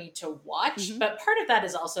challenging for me to watch. But part of that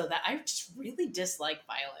is also that I just really dislike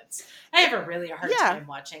violence. I have a really hard time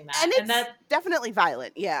watching that, and it's definitely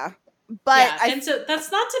violent, But and so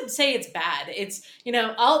that's not to say it's bad. It's,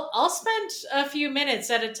 I'll spend a few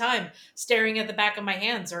minutes at a time staring at the back of my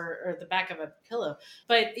hands or the back of a pillow.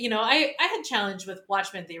 But, I had challenge with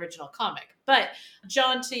Watchmen, the original comic. But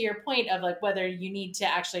John, to your point of like whether you need to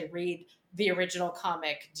actually read the original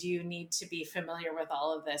comic, do you need to be familiar with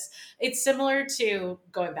all of this? It's similar to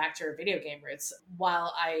going back to our video game roots.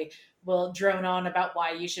 While I will drone on about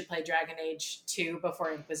why you should play Dragon Age 2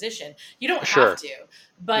 before Inquisition, you don't have to,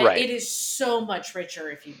 but it is so much richer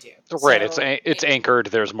if you do. Right, so it's anchored.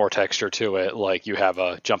 There's more texture to it. Like you have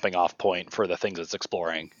a jumping off point for the things it's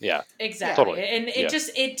exploring. Yeah, exactly. Totally. And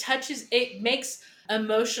it makes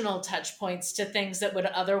emotional touch points to things that would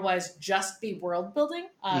otherwise just be world building.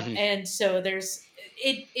 And so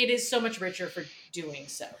it is so much richer doing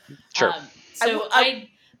so. Sure.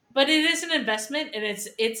 But it is an investment, and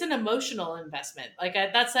it's an emotional investment. Like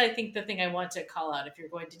that's, I think, the thing I want to call out. If you're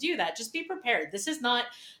going to do that, just be prepared. This is not,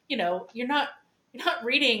 you're not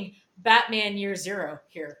reading Batman Year Zero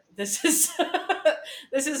here. This is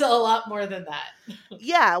this is a lot more than that.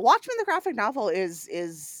 Yeah, Watchmen the graphic novel is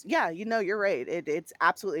you're right. It's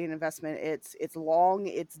absolutely an investment. It's long,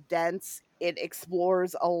 it's dense, it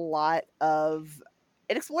explores a lot of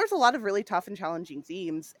really tough and challenging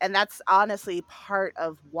themes, and that's honestly part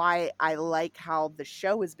of why I like how the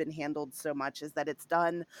show has been handled so much, is that it's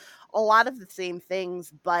done a lot of the same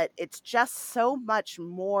things, but it's just so much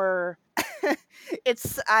more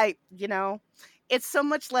it's so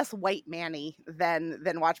much less white manny than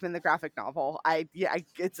Watchmen the graphic novel.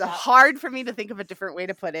 It's hard for me to think of a different way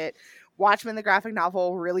to put it. Watchmen the graphic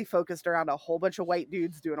novel really focused around a whole bunch of white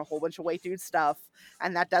dudes doing a whole bunch of white dude stuff,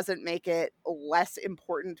 and that doesn't make it less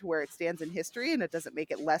important to where it stands in history, and it doesn't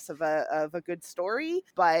make it less of a good story.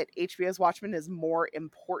 But HBO's Watchmen is more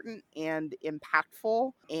important and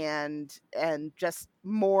impactful and just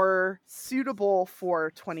more suitable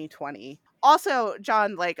for 2020. Also,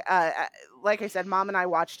 John, like I said, Mom and I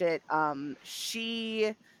watched it.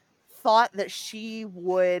 She thought that she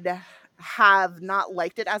would have not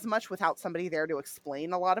liked it as much without somebody there to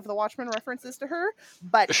explain a lot of the Watchmen references to her,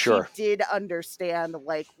 but Sure. She did understand,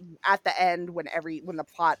 like, at the end when the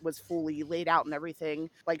plot was fully laid out and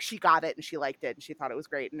everything, like, she got it and she liked it and she thought it was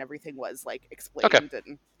great and everything was, like, explained. Okay.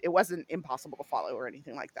 And it wasn't impossible to follow or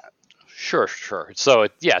anything like that. Sure. So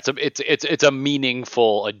it's a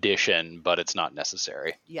meaningful addition, but it's not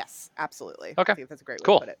necessary. Yes, absolutely. Okay. I think that's a great way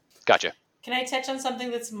Cool. to put it. Gotcha. Can I touch on something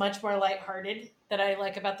that's much more lighthearted that I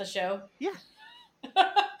like about the show? Yeah.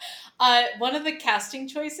 One of the casting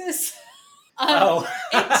choices.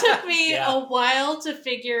 It took me a while to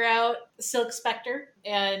figure out Silk Spectre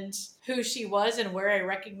and who she was and where I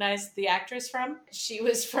recognized the actress from. She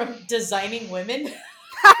was from Designing Women.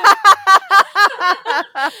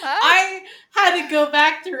 I had to go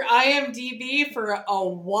back through IMDb for a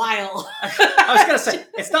while. I was going to say,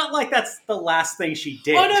 it's not like that's the last thing she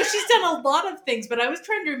did. Oh, no, she's done a lot of things, but I was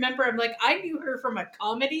trying to remember. I'm like, I knew her from a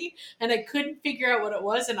comedy, and I couldn't figure out what it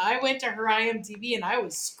was, and I went to her IMDb, and I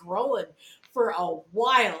was scrolling for a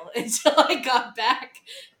while until I got back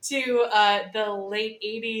to the late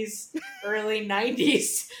 80s, early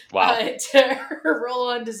 90s. Wow. To her role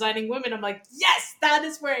on Designing Women. I'm like, yes, that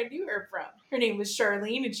is where I knew her from. Her name was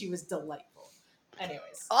Charlene, and she was delightful.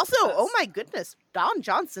 Anyways. Also, oh my goodness, Don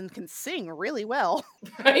Johnson can sing really well.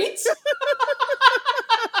 Right?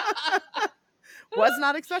 Was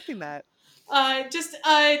not expecting that.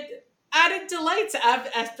 Added delights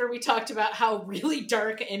after we talked about how really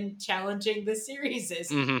dark and challenging this series is.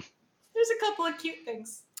 Mm-hmm. There's a couple of cute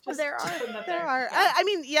things. There are. Yeah. I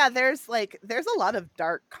mean, yeah, there's a lot of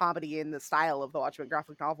dark comedy in the style of the Watchmen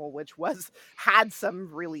graphic novel, which had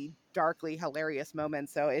some really darkly hilarious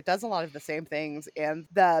moments. So it does a lot of the same things. And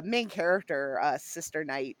the main character, Sister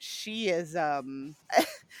Night, she is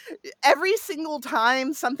every single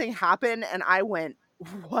time something happened and I went,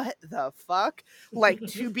 what the fuck? Like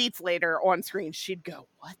 2 beats later on screen, she'd go,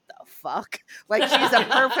 what the fuck? Like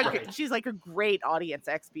she's like a great audience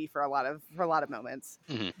XP for a lot of moments.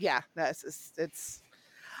 Mm-hmm. Yeah,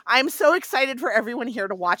 I'm so excited for everyone here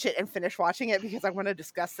to watch it and finish watching it because I want to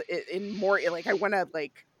discuss it in more, like, I want to,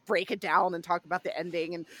 like, break it down and talk about the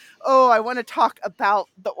ending. And, I want to talk about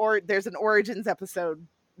there's an Origins episode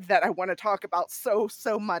that I want to talk about so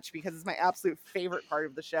much because it's my absolute favorite part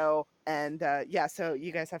of the show. And so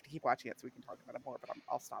you guys have to keep watching it so we can talk about it more, but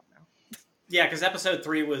I'll stop now. Yeah, because episode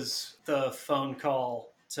 3 was the phone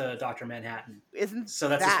call to Dr. Manhattan. So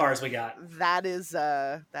that's as far as we got. That's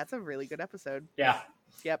a really good episode. Yeah.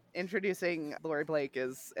 Yep. Introducing Laurie Blake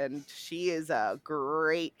she is a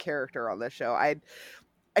great character on this show.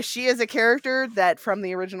 She is a character that from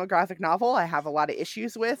the original graphic novel I have a lot of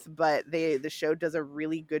issues with, but the show does a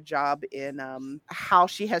really good job in how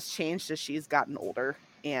she has changed as she's gotten older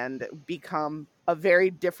and become a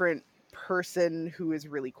very different person who is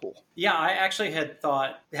really cool. Yeah, I actually had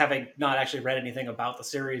thought, having not actually read anything about the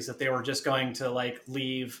series, that they were just going to, like,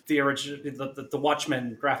 leave the original the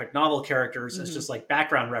Watchmen graphic novel characters as just, like,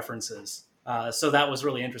 background references. So that was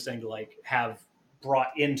really interesting to, like, have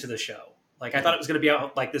brought into the show. Like, I thought it was going to be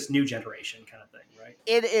like this new generation kind of thing, right?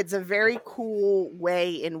 It's a very cool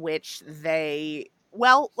way in which they,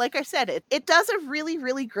 well, like I said, it does a really,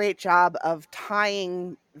 really great job of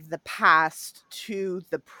tying the past to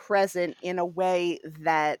the present in a way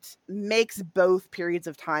that makes both periods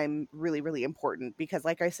of time really, really important. Because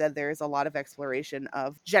like I said, there is a lot of exploration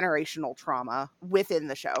of generational trauma within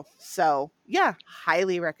the show. So yeah,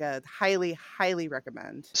 highly recommend.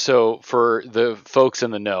 So for the folks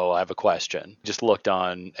in the know, I have a question. Just looked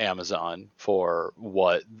on Amazon for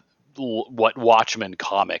what Watchmen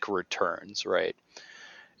comic returns, right?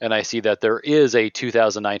 And I see that there is a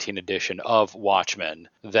 2019 edition of Watchmen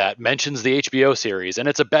that mentions the HBO series, and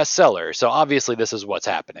it's a bestseller. So obviously this is what's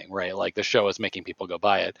happening, right? Like the show is making people go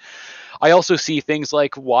buy it. I also see things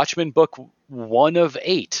like Watchmen book 1 of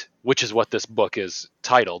 8, which is what this book is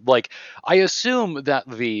titled. Like, I assume that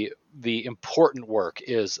the important work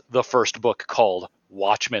is the first book called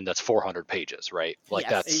Watchmen that's 400 pages, right? Like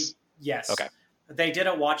that's yes. Okay. They did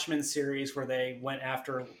a Watchmen series where they went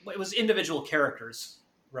after, it was individual characters,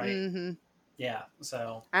 right? Mm-hmm. Yeah,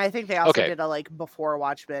 so I think they also did a like before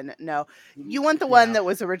Watchmen. No, you want the one that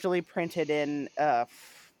was originally printed in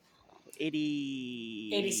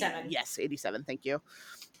 87. Yes, 87. Thank you.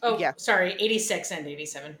 Oh, yeah. Sorry, 86 and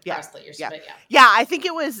 87. Yeah. Crossed years, Yeah. But yeah. Yeah, I think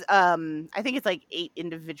it was. I think it's like 8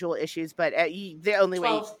 individual issues, but the only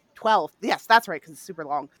 12. way 12. Yes, that's right, because it's super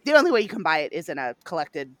long. The only way you can buy it is in a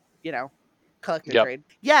collected trade.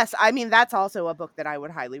 Yes, I mean, that's also a book that I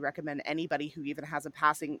would highly recommend anybody who even has a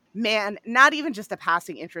passing, not even just a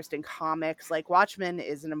passing interest in comics. Like Watchmen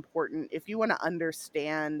is an important, if you want to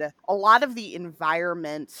understand a lot of the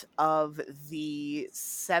environment of the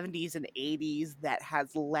 70s and 80s that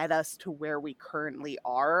has led us to where we currently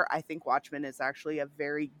are, I think Watchmen is actually a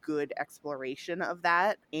very good exploration of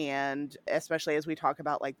that. And especially as we talk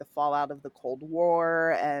about like the fallout of the Cold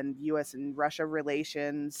War and US and Russia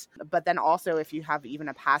relations, but then also if you have even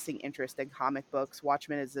a passing interest in comic books,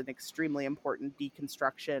 Watchmen is an extremely important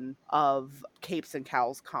deconstruction of Capes and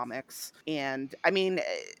Cowls comics. And I mean,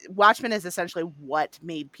 Watchmen is essentially what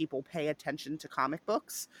made people pay attention to comic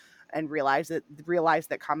books and realize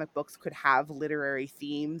that comic books could have literary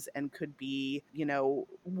themes and could be,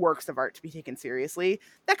 works of art to be taken seriously.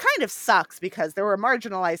 That kind of sucks because there were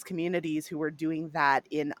marginalized communities who were doing that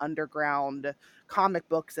in underground comic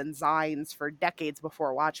books and zines for decades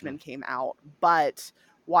before Watchmen came out. But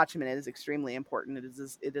Watchmen is extremely important.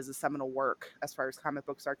 It is a seminal work as far as comic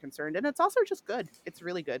books are concerned, and it's also just good. It's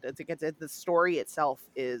really good. The story itself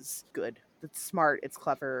is good. It's smart. It's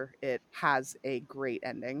clever. It has a great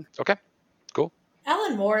ending. Okay, cool.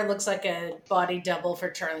 Alan Moore looks like a body double for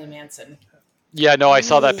Charlie Manson. Yeah, no, I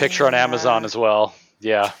saw that picture on Amazon as well.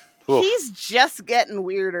 Yeah. Oof. He's just getting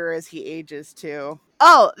weirder as he ages too.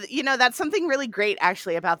 Oh, that's something really great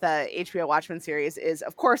actually about the HBO Watchmen series is,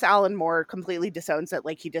 of course, Alan Moore completely disowns it.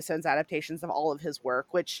 Like he disowns adaptations of all of his work,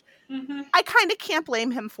 which I kind of can't blame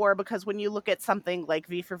him for, because when you look at something like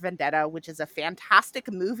V for Vendetta, which is a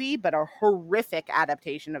fantastic movie, but a horrific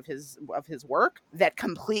adaptation of his work that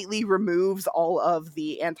completely removes all of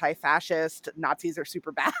the anti-fascist Nazis are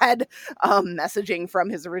super bad messaging from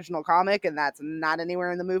his original comic, and that's not anywhere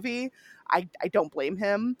in the movie. I don't blame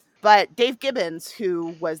him. But Dave Gibbons,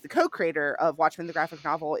 who was the co-creator of Watchmen, the graphic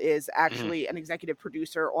novel, is actually an executive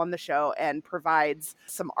producer on the show and provides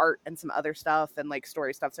some art and some other stuff and like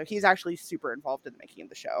story stuff. So he's actually super involved in the making of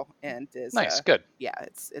the show and is nice. Good. Yeah,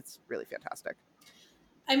 it's really fantastic.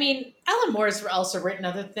 I mean, Alan Moore's also written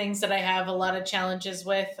other things that I have a lot of challenges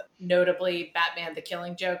with, notably Batman the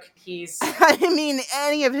Killing Joke. I mean,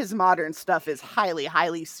 any of his modern stuff is highly,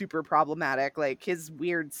 highly super problematic. Like his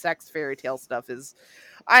weird sex fairy tale stuff is...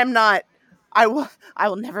 I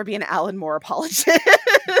will never be an Alan Moore apologist.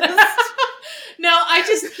 No,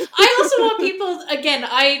 I also want people, again,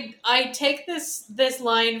 I take this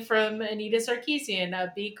line from Anita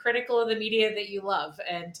Sarkeesian, be critical of the media that you love,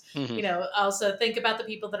 and, also think about the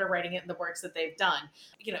people that are writing it and the works that they've done.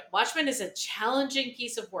 Watchmen is a challenging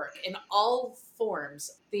piece of work in all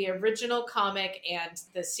forms. The original comic and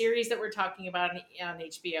the series that we're talking about on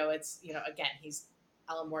HBO, it's, again,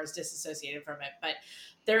 Alan Moore is disassociated from it, but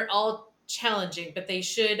they're all challenging, but you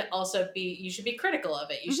should be critical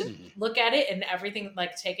of it. You should look at it and everything,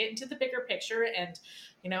 like take it into the bigger picture. And,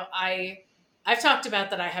 I've talked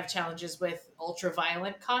about that I have challenges with ultra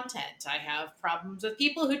violent content. I have problems with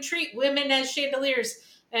people who treat women as chandeliers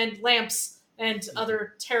and lamps and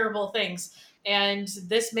other terrible things. And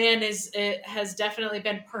this man has definitely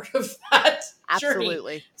been part of that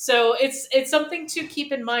Absolutely. journey. So it's something to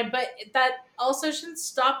keep in mind, but that also shouldn't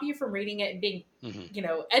stop you from reading it and being,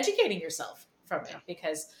 educating yourself from it,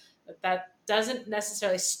 because that doesn't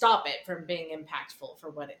necessarily stop it from being impactful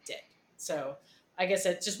for what it did. So I guess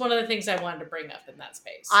it's just one of the things I wanted to bring up in that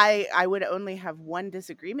space. I would only have one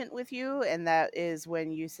disagreement with you, and that is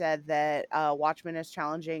when you said that Watchmen is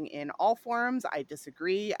challenging in all forms. I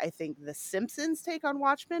disagree. I think the Simpsons take on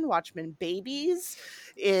Watchmen Babies,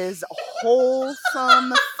 is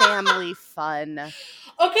wholesome family fun.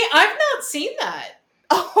 Okay, I've not seen that.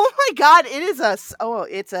 Oh my god, it is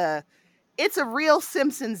it's a real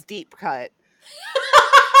Simpsons deep cut.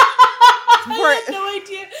 I had no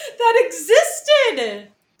idea that existed.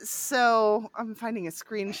 So I'm finding a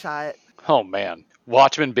screenshot. Oh man,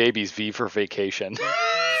 Watchmen Babies V for Vacation.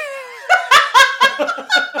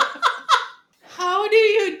 How do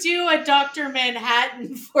you do a Dr.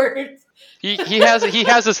 Manhattan for? he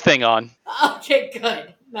has his thing on. Okay,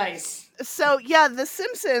 good, nice. So yeah, The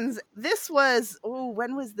Simpsons. This was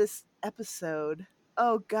when was this episode?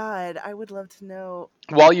 Oh God, I would love to know.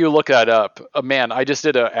 While you look that up, man, I just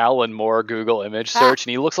did a Alan Moore Google image search,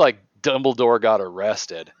 and he looks like Dumbledore got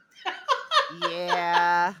arrested.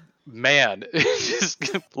 Yeah. Man, it just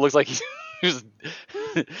looks like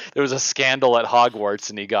there was a scandal at Hogwarts,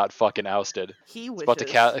 and he got fucking ousted. He was about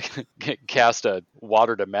to cast a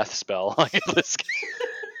water to meth spell.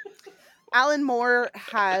 Alan Moore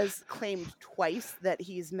has claimed twice that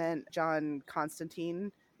he's meant John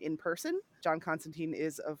Constantine in person. John Constantine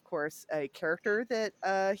is, of course, a character that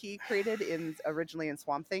he created originally in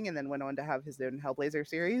Swamp Thing, and then went on to have his own Hellblazer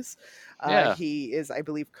series. He is, I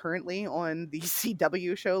believe, currently on the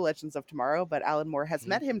CW show Legends of Tomorrow, but Alan Moore has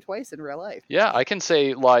met him twice in real life. Yeah, I can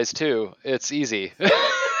say lies too. It's easy.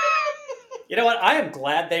 You know what? I am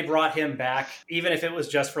glad they brought him back, even if it was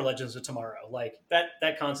just for Legends of Tomorrow. Like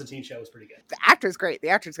that Constantine show was pretty good. The actor's great. The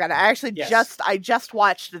actor's got it. I actually just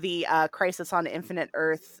watched the Crisis on Infinite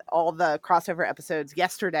Earth, all the crossover episodes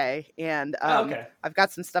yesterday, and I've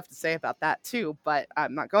got some stuff to say about that too, but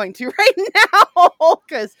I'm not going to right now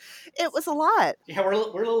because it was a lot. Yeah, we're a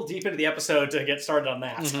little deep into the episode to get started on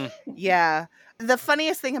that. Mm-hmm. Yeah. The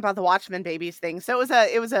funniest thing about the Watchmen Babies thing, so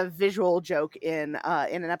it was a visual joke in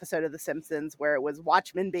an episode of The Simpsons where it was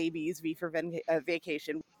Watchmen Babies V for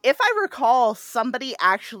Vacation. If I recall, somebody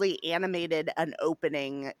actually animated an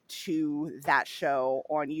opening to that show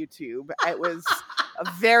on YouTube. It was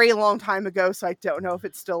a very long time ago, so I don't know if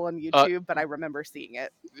it's still on YouTube, but I remember seeing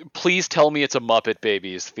it. Please tell me it's a Muppet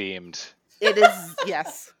Babies themed. It is,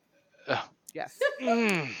 yes. Yes.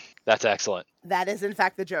 That's excellent. That is, in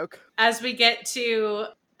fact, the joke. As we get to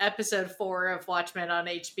episode 4 of Watchmen on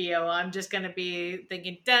HBO, I'm just going to be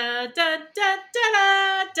thinking da da da da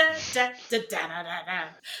da da da da da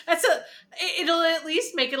da. It'll at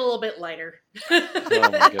least make it a little bit lighter. Oh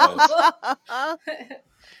my gosh.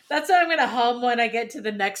 That's what I'm going to hum when I get to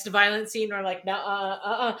the next violent scene. Where like,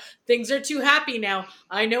 things are too happy now.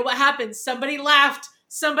 I know what happened. Somebody laughed.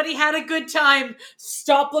 Somebody had a good time.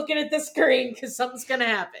 Stop looking at the screen because something's going to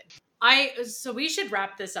happen. So we should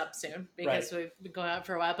wrap this up soon because we've been going out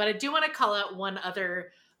for a while. But I do want to call out one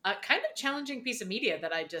other kind of challenging piece of media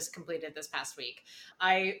that I just completed this past week.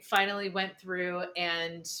 I finally went through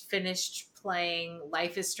and finished playing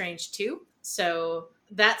Life is Strange 2. So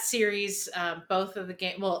that series, both of the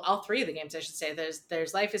game, well, all three of the games, I should say.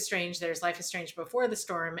 There's Life is Strange, there's Life is Strange Before the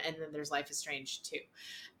Storm, and then there's Life is Strange 2.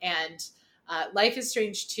 And Life is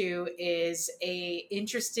Strange 2 is a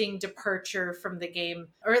interesting departure from the game,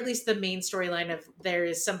 or at least the main storyline of there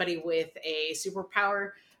is somebody with a superpower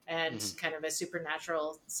and kind of a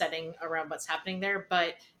supernatural setting around what's happening there.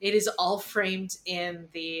 But it is all framed in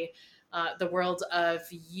the world of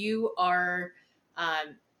you are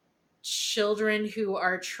children who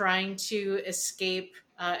are trying to escape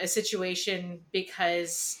a situation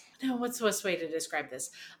because... No, what's the best way to describe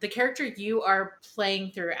this? The character you are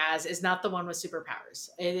playing through as is not the one with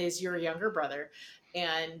superpowers. It is your younger brother,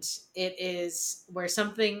 and it is where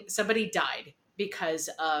somebody died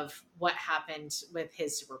because of what happened with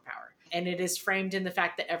his superpower. And it is framed in the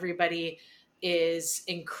fact that everybody is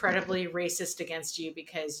incredibly racist against you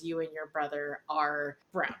because you and your brother are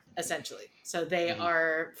brown, essentially. So they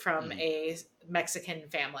are from a Mexican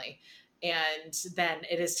family. And then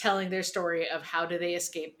it is telling their story of how do they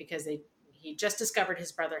escape because he just discovered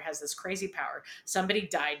his brother has this crazy power. Somebody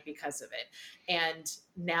died because of it. And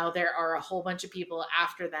now there are a whole bunch of people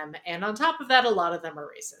after them. And on top of that, a lot of them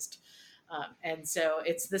are racist. And so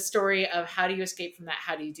it's the story of how do you escape from that?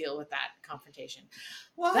 How do you deal with that confrontation?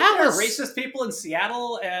 Well, there are racist people in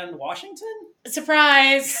Seattle and Washington?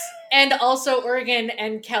 Surprise! And also Oregon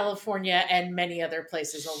and California and many other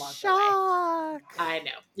places along the way. I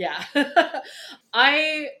know. Yeah.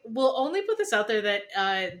 I will only put this out there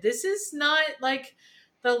that this is not like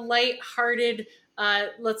the lighthearted,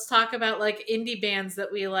 let's talk about like indie bands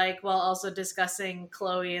that we like while also discussing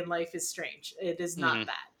Chloe and Life is Strange. It is not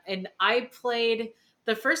that. And I played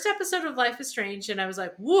the first episode of Life is Strange and I was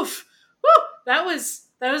like, woof, woo, that was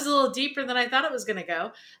a little deeper than I thought it was going to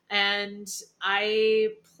go. And I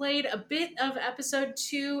played a bit of episode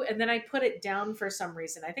 2 and then I put it down for some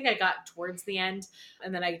reason. I think I got towards the end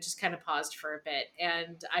and then I just kind of paused for a bit.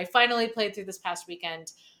 And I finally played through this past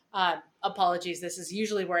weekend. Apologies. This is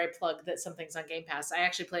usually where I plug that something's on Game Pass. I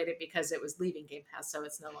actually played it because it was leaving Game Pass, so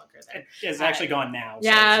it's no longer there. It's actually gone now.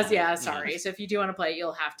 Yeah, sorry. So if you do want to play it,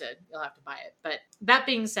 you'll have to buy it. But that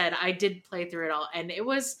being said, I did play through it all, and it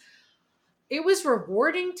was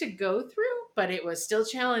rewarding to go through, but it was still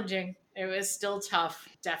challenging. It was still tough.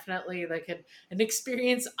 Definitely like an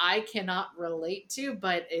experience I cannot relate to,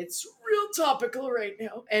 but it's real topical right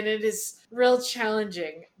now. And it is real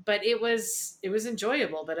challenging, but it was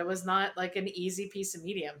enjoyable, but it was not like an easy piece of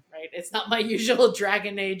medium, right? It's not my usual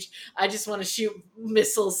Dragon Age. I just want to shoot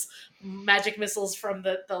missiles, magic missiles from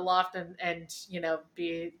the loft and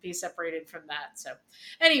be separated from that. So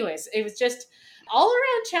anyways, it was just all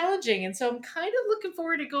around challenging. And so I'm kind of looking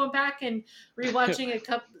forward to going back and rewatching a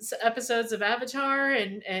couple episodes of Avatar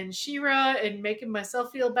and She-Ra and making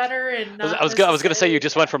myself feel better. And I was going to say, you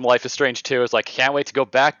just went from Life is Strange 2. It's like, can't wait to go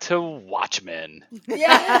back to Watchmen.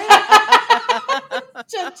 Yeah.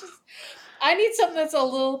 I need something that's a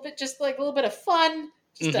little bit of fun.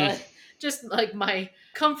 Just like my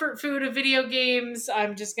comfort food of video games.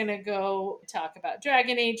 I'm just going to go talk about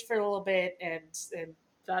Dragon Age for a little bit and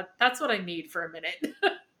that's what I need for a minute.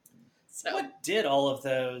 So what did all of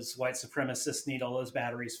those white supremacists need all those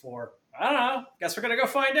batteries for? I don't know. Guess we're going to go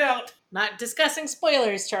find out. Not discussing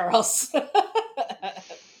spoilers, Charles.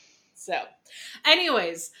 So,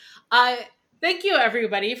 anyways, thank you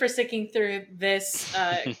everybody for sticking through this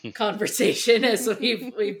conversation as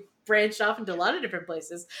we've branched off into a lot of different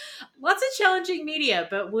places. Lots of challenging media,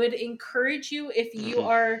 but would encourage you if you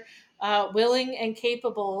are willing and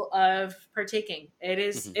capable of partaking.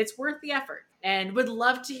 It's worth the effort, and would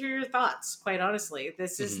love to hear your thoughts. Quite honestly,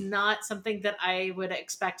 this is not something that I would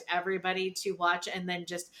expect everybody to watch and then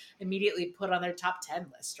just immediately put on their top 10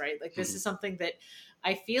 list, right? Like this is something that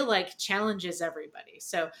I feel like challenges everybody.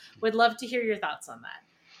 So would love to hear your thoughts on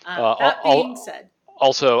that. That being said,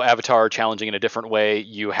 also, Avatar challenging in a different way.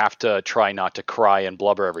 You have to try not to cry and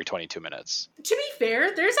blubber every 22 minutes. To be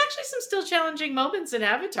fair, there's actually some still challenging moments in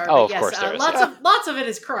Avatar. Oh, but of course there is. Lots of it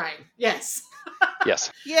is crying. Yes.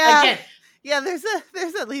 Yes. Yeah. Again. Yeah, there's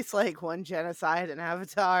at least like one genocide in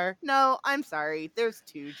Avatar. No, I'm sorry. There's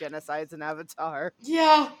 2 genocides in Avatar.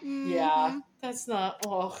 Yeah. Yeah. That's not.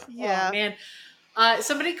 Oh man.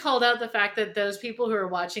 Somebody called out the fact that those people who are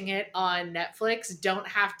watching it on Netflix don't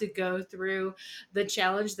have to go through the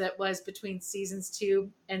challenge that was between seasons 2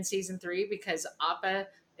 and season 3 because Appa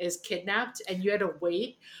is kidnapped and you had to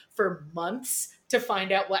wait for months to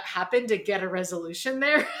find out what happened to get a resolution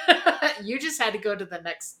there. You just had to go to the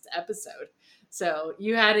next episode. So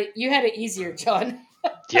you had it easier, John.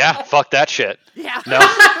 Yeah, fuck that shit. Yeah. No.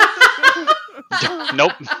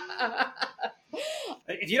 Nope.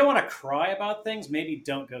 If you don't want to cry about things, maybe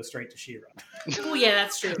don't go straight to She-Ra. Oh yeah,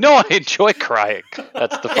 that's true. No, I enjoy crying.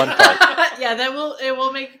 That's the fun part. Yeah, it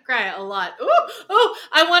will make you cry a lot. Ooh,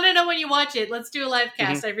 I want to know when you watch it. Let's do a live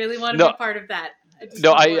cast. I really want to be part of that.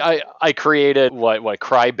 I created what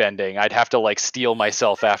cry bending. I'd have to like steel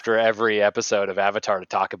myself after every episode of Avatar to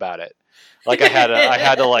talk about it. Like I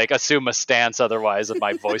had to like assume a stance, otherwise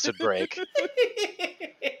my voice would break.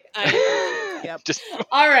 Yep.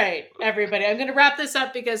 All right, everybody. I'm going to wrap this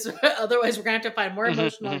up because otherwise we're going to have to find more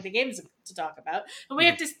emotional games to talk about. And we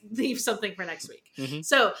have to leave something for next week.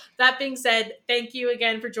 So that being said, thank you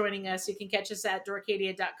again for joining us. You can catch us at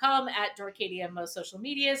Dorcadia.com, at Dorcadia on most social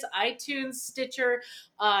medias, iTunes, Stitcher,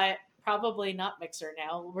 probably not Mixer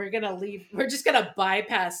now. We're just going to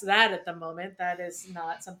bypass that at the moment. That is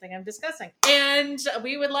not something I'm discussing. And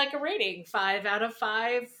we would like a rating. 5 out of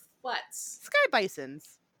 5 whats? Sky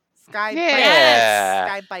Bisons.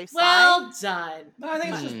 Sky Bison. Well done. No, I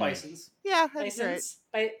think it's just bisons. Yeah, that's Bisons?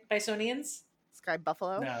 Bisonians? Sky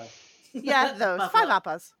Buffalo. No. Yeah, those. Buffalo. 5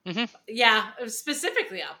 Appas. Yeah,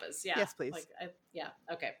 specifically Appas. Yeah. Yes, please. Yeah.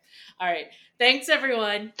 Okay. All right. Thanks,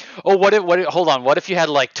 everyone. Oh, hold on. What if you had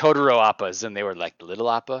like Totoro Appas and they were like the little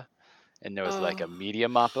Appa, and there was like a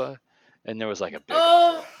medium Appa, and there was like a big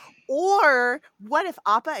Appa? Or what if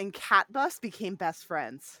Appa and Catbus became best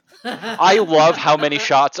friends? I love how many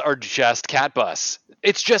shots are just Catbus.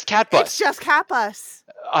 It's just Catbus. It's just Catbus.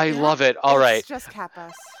 I love it. All right. It's just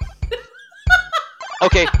Catbus.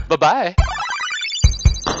 Okay, bye-bye.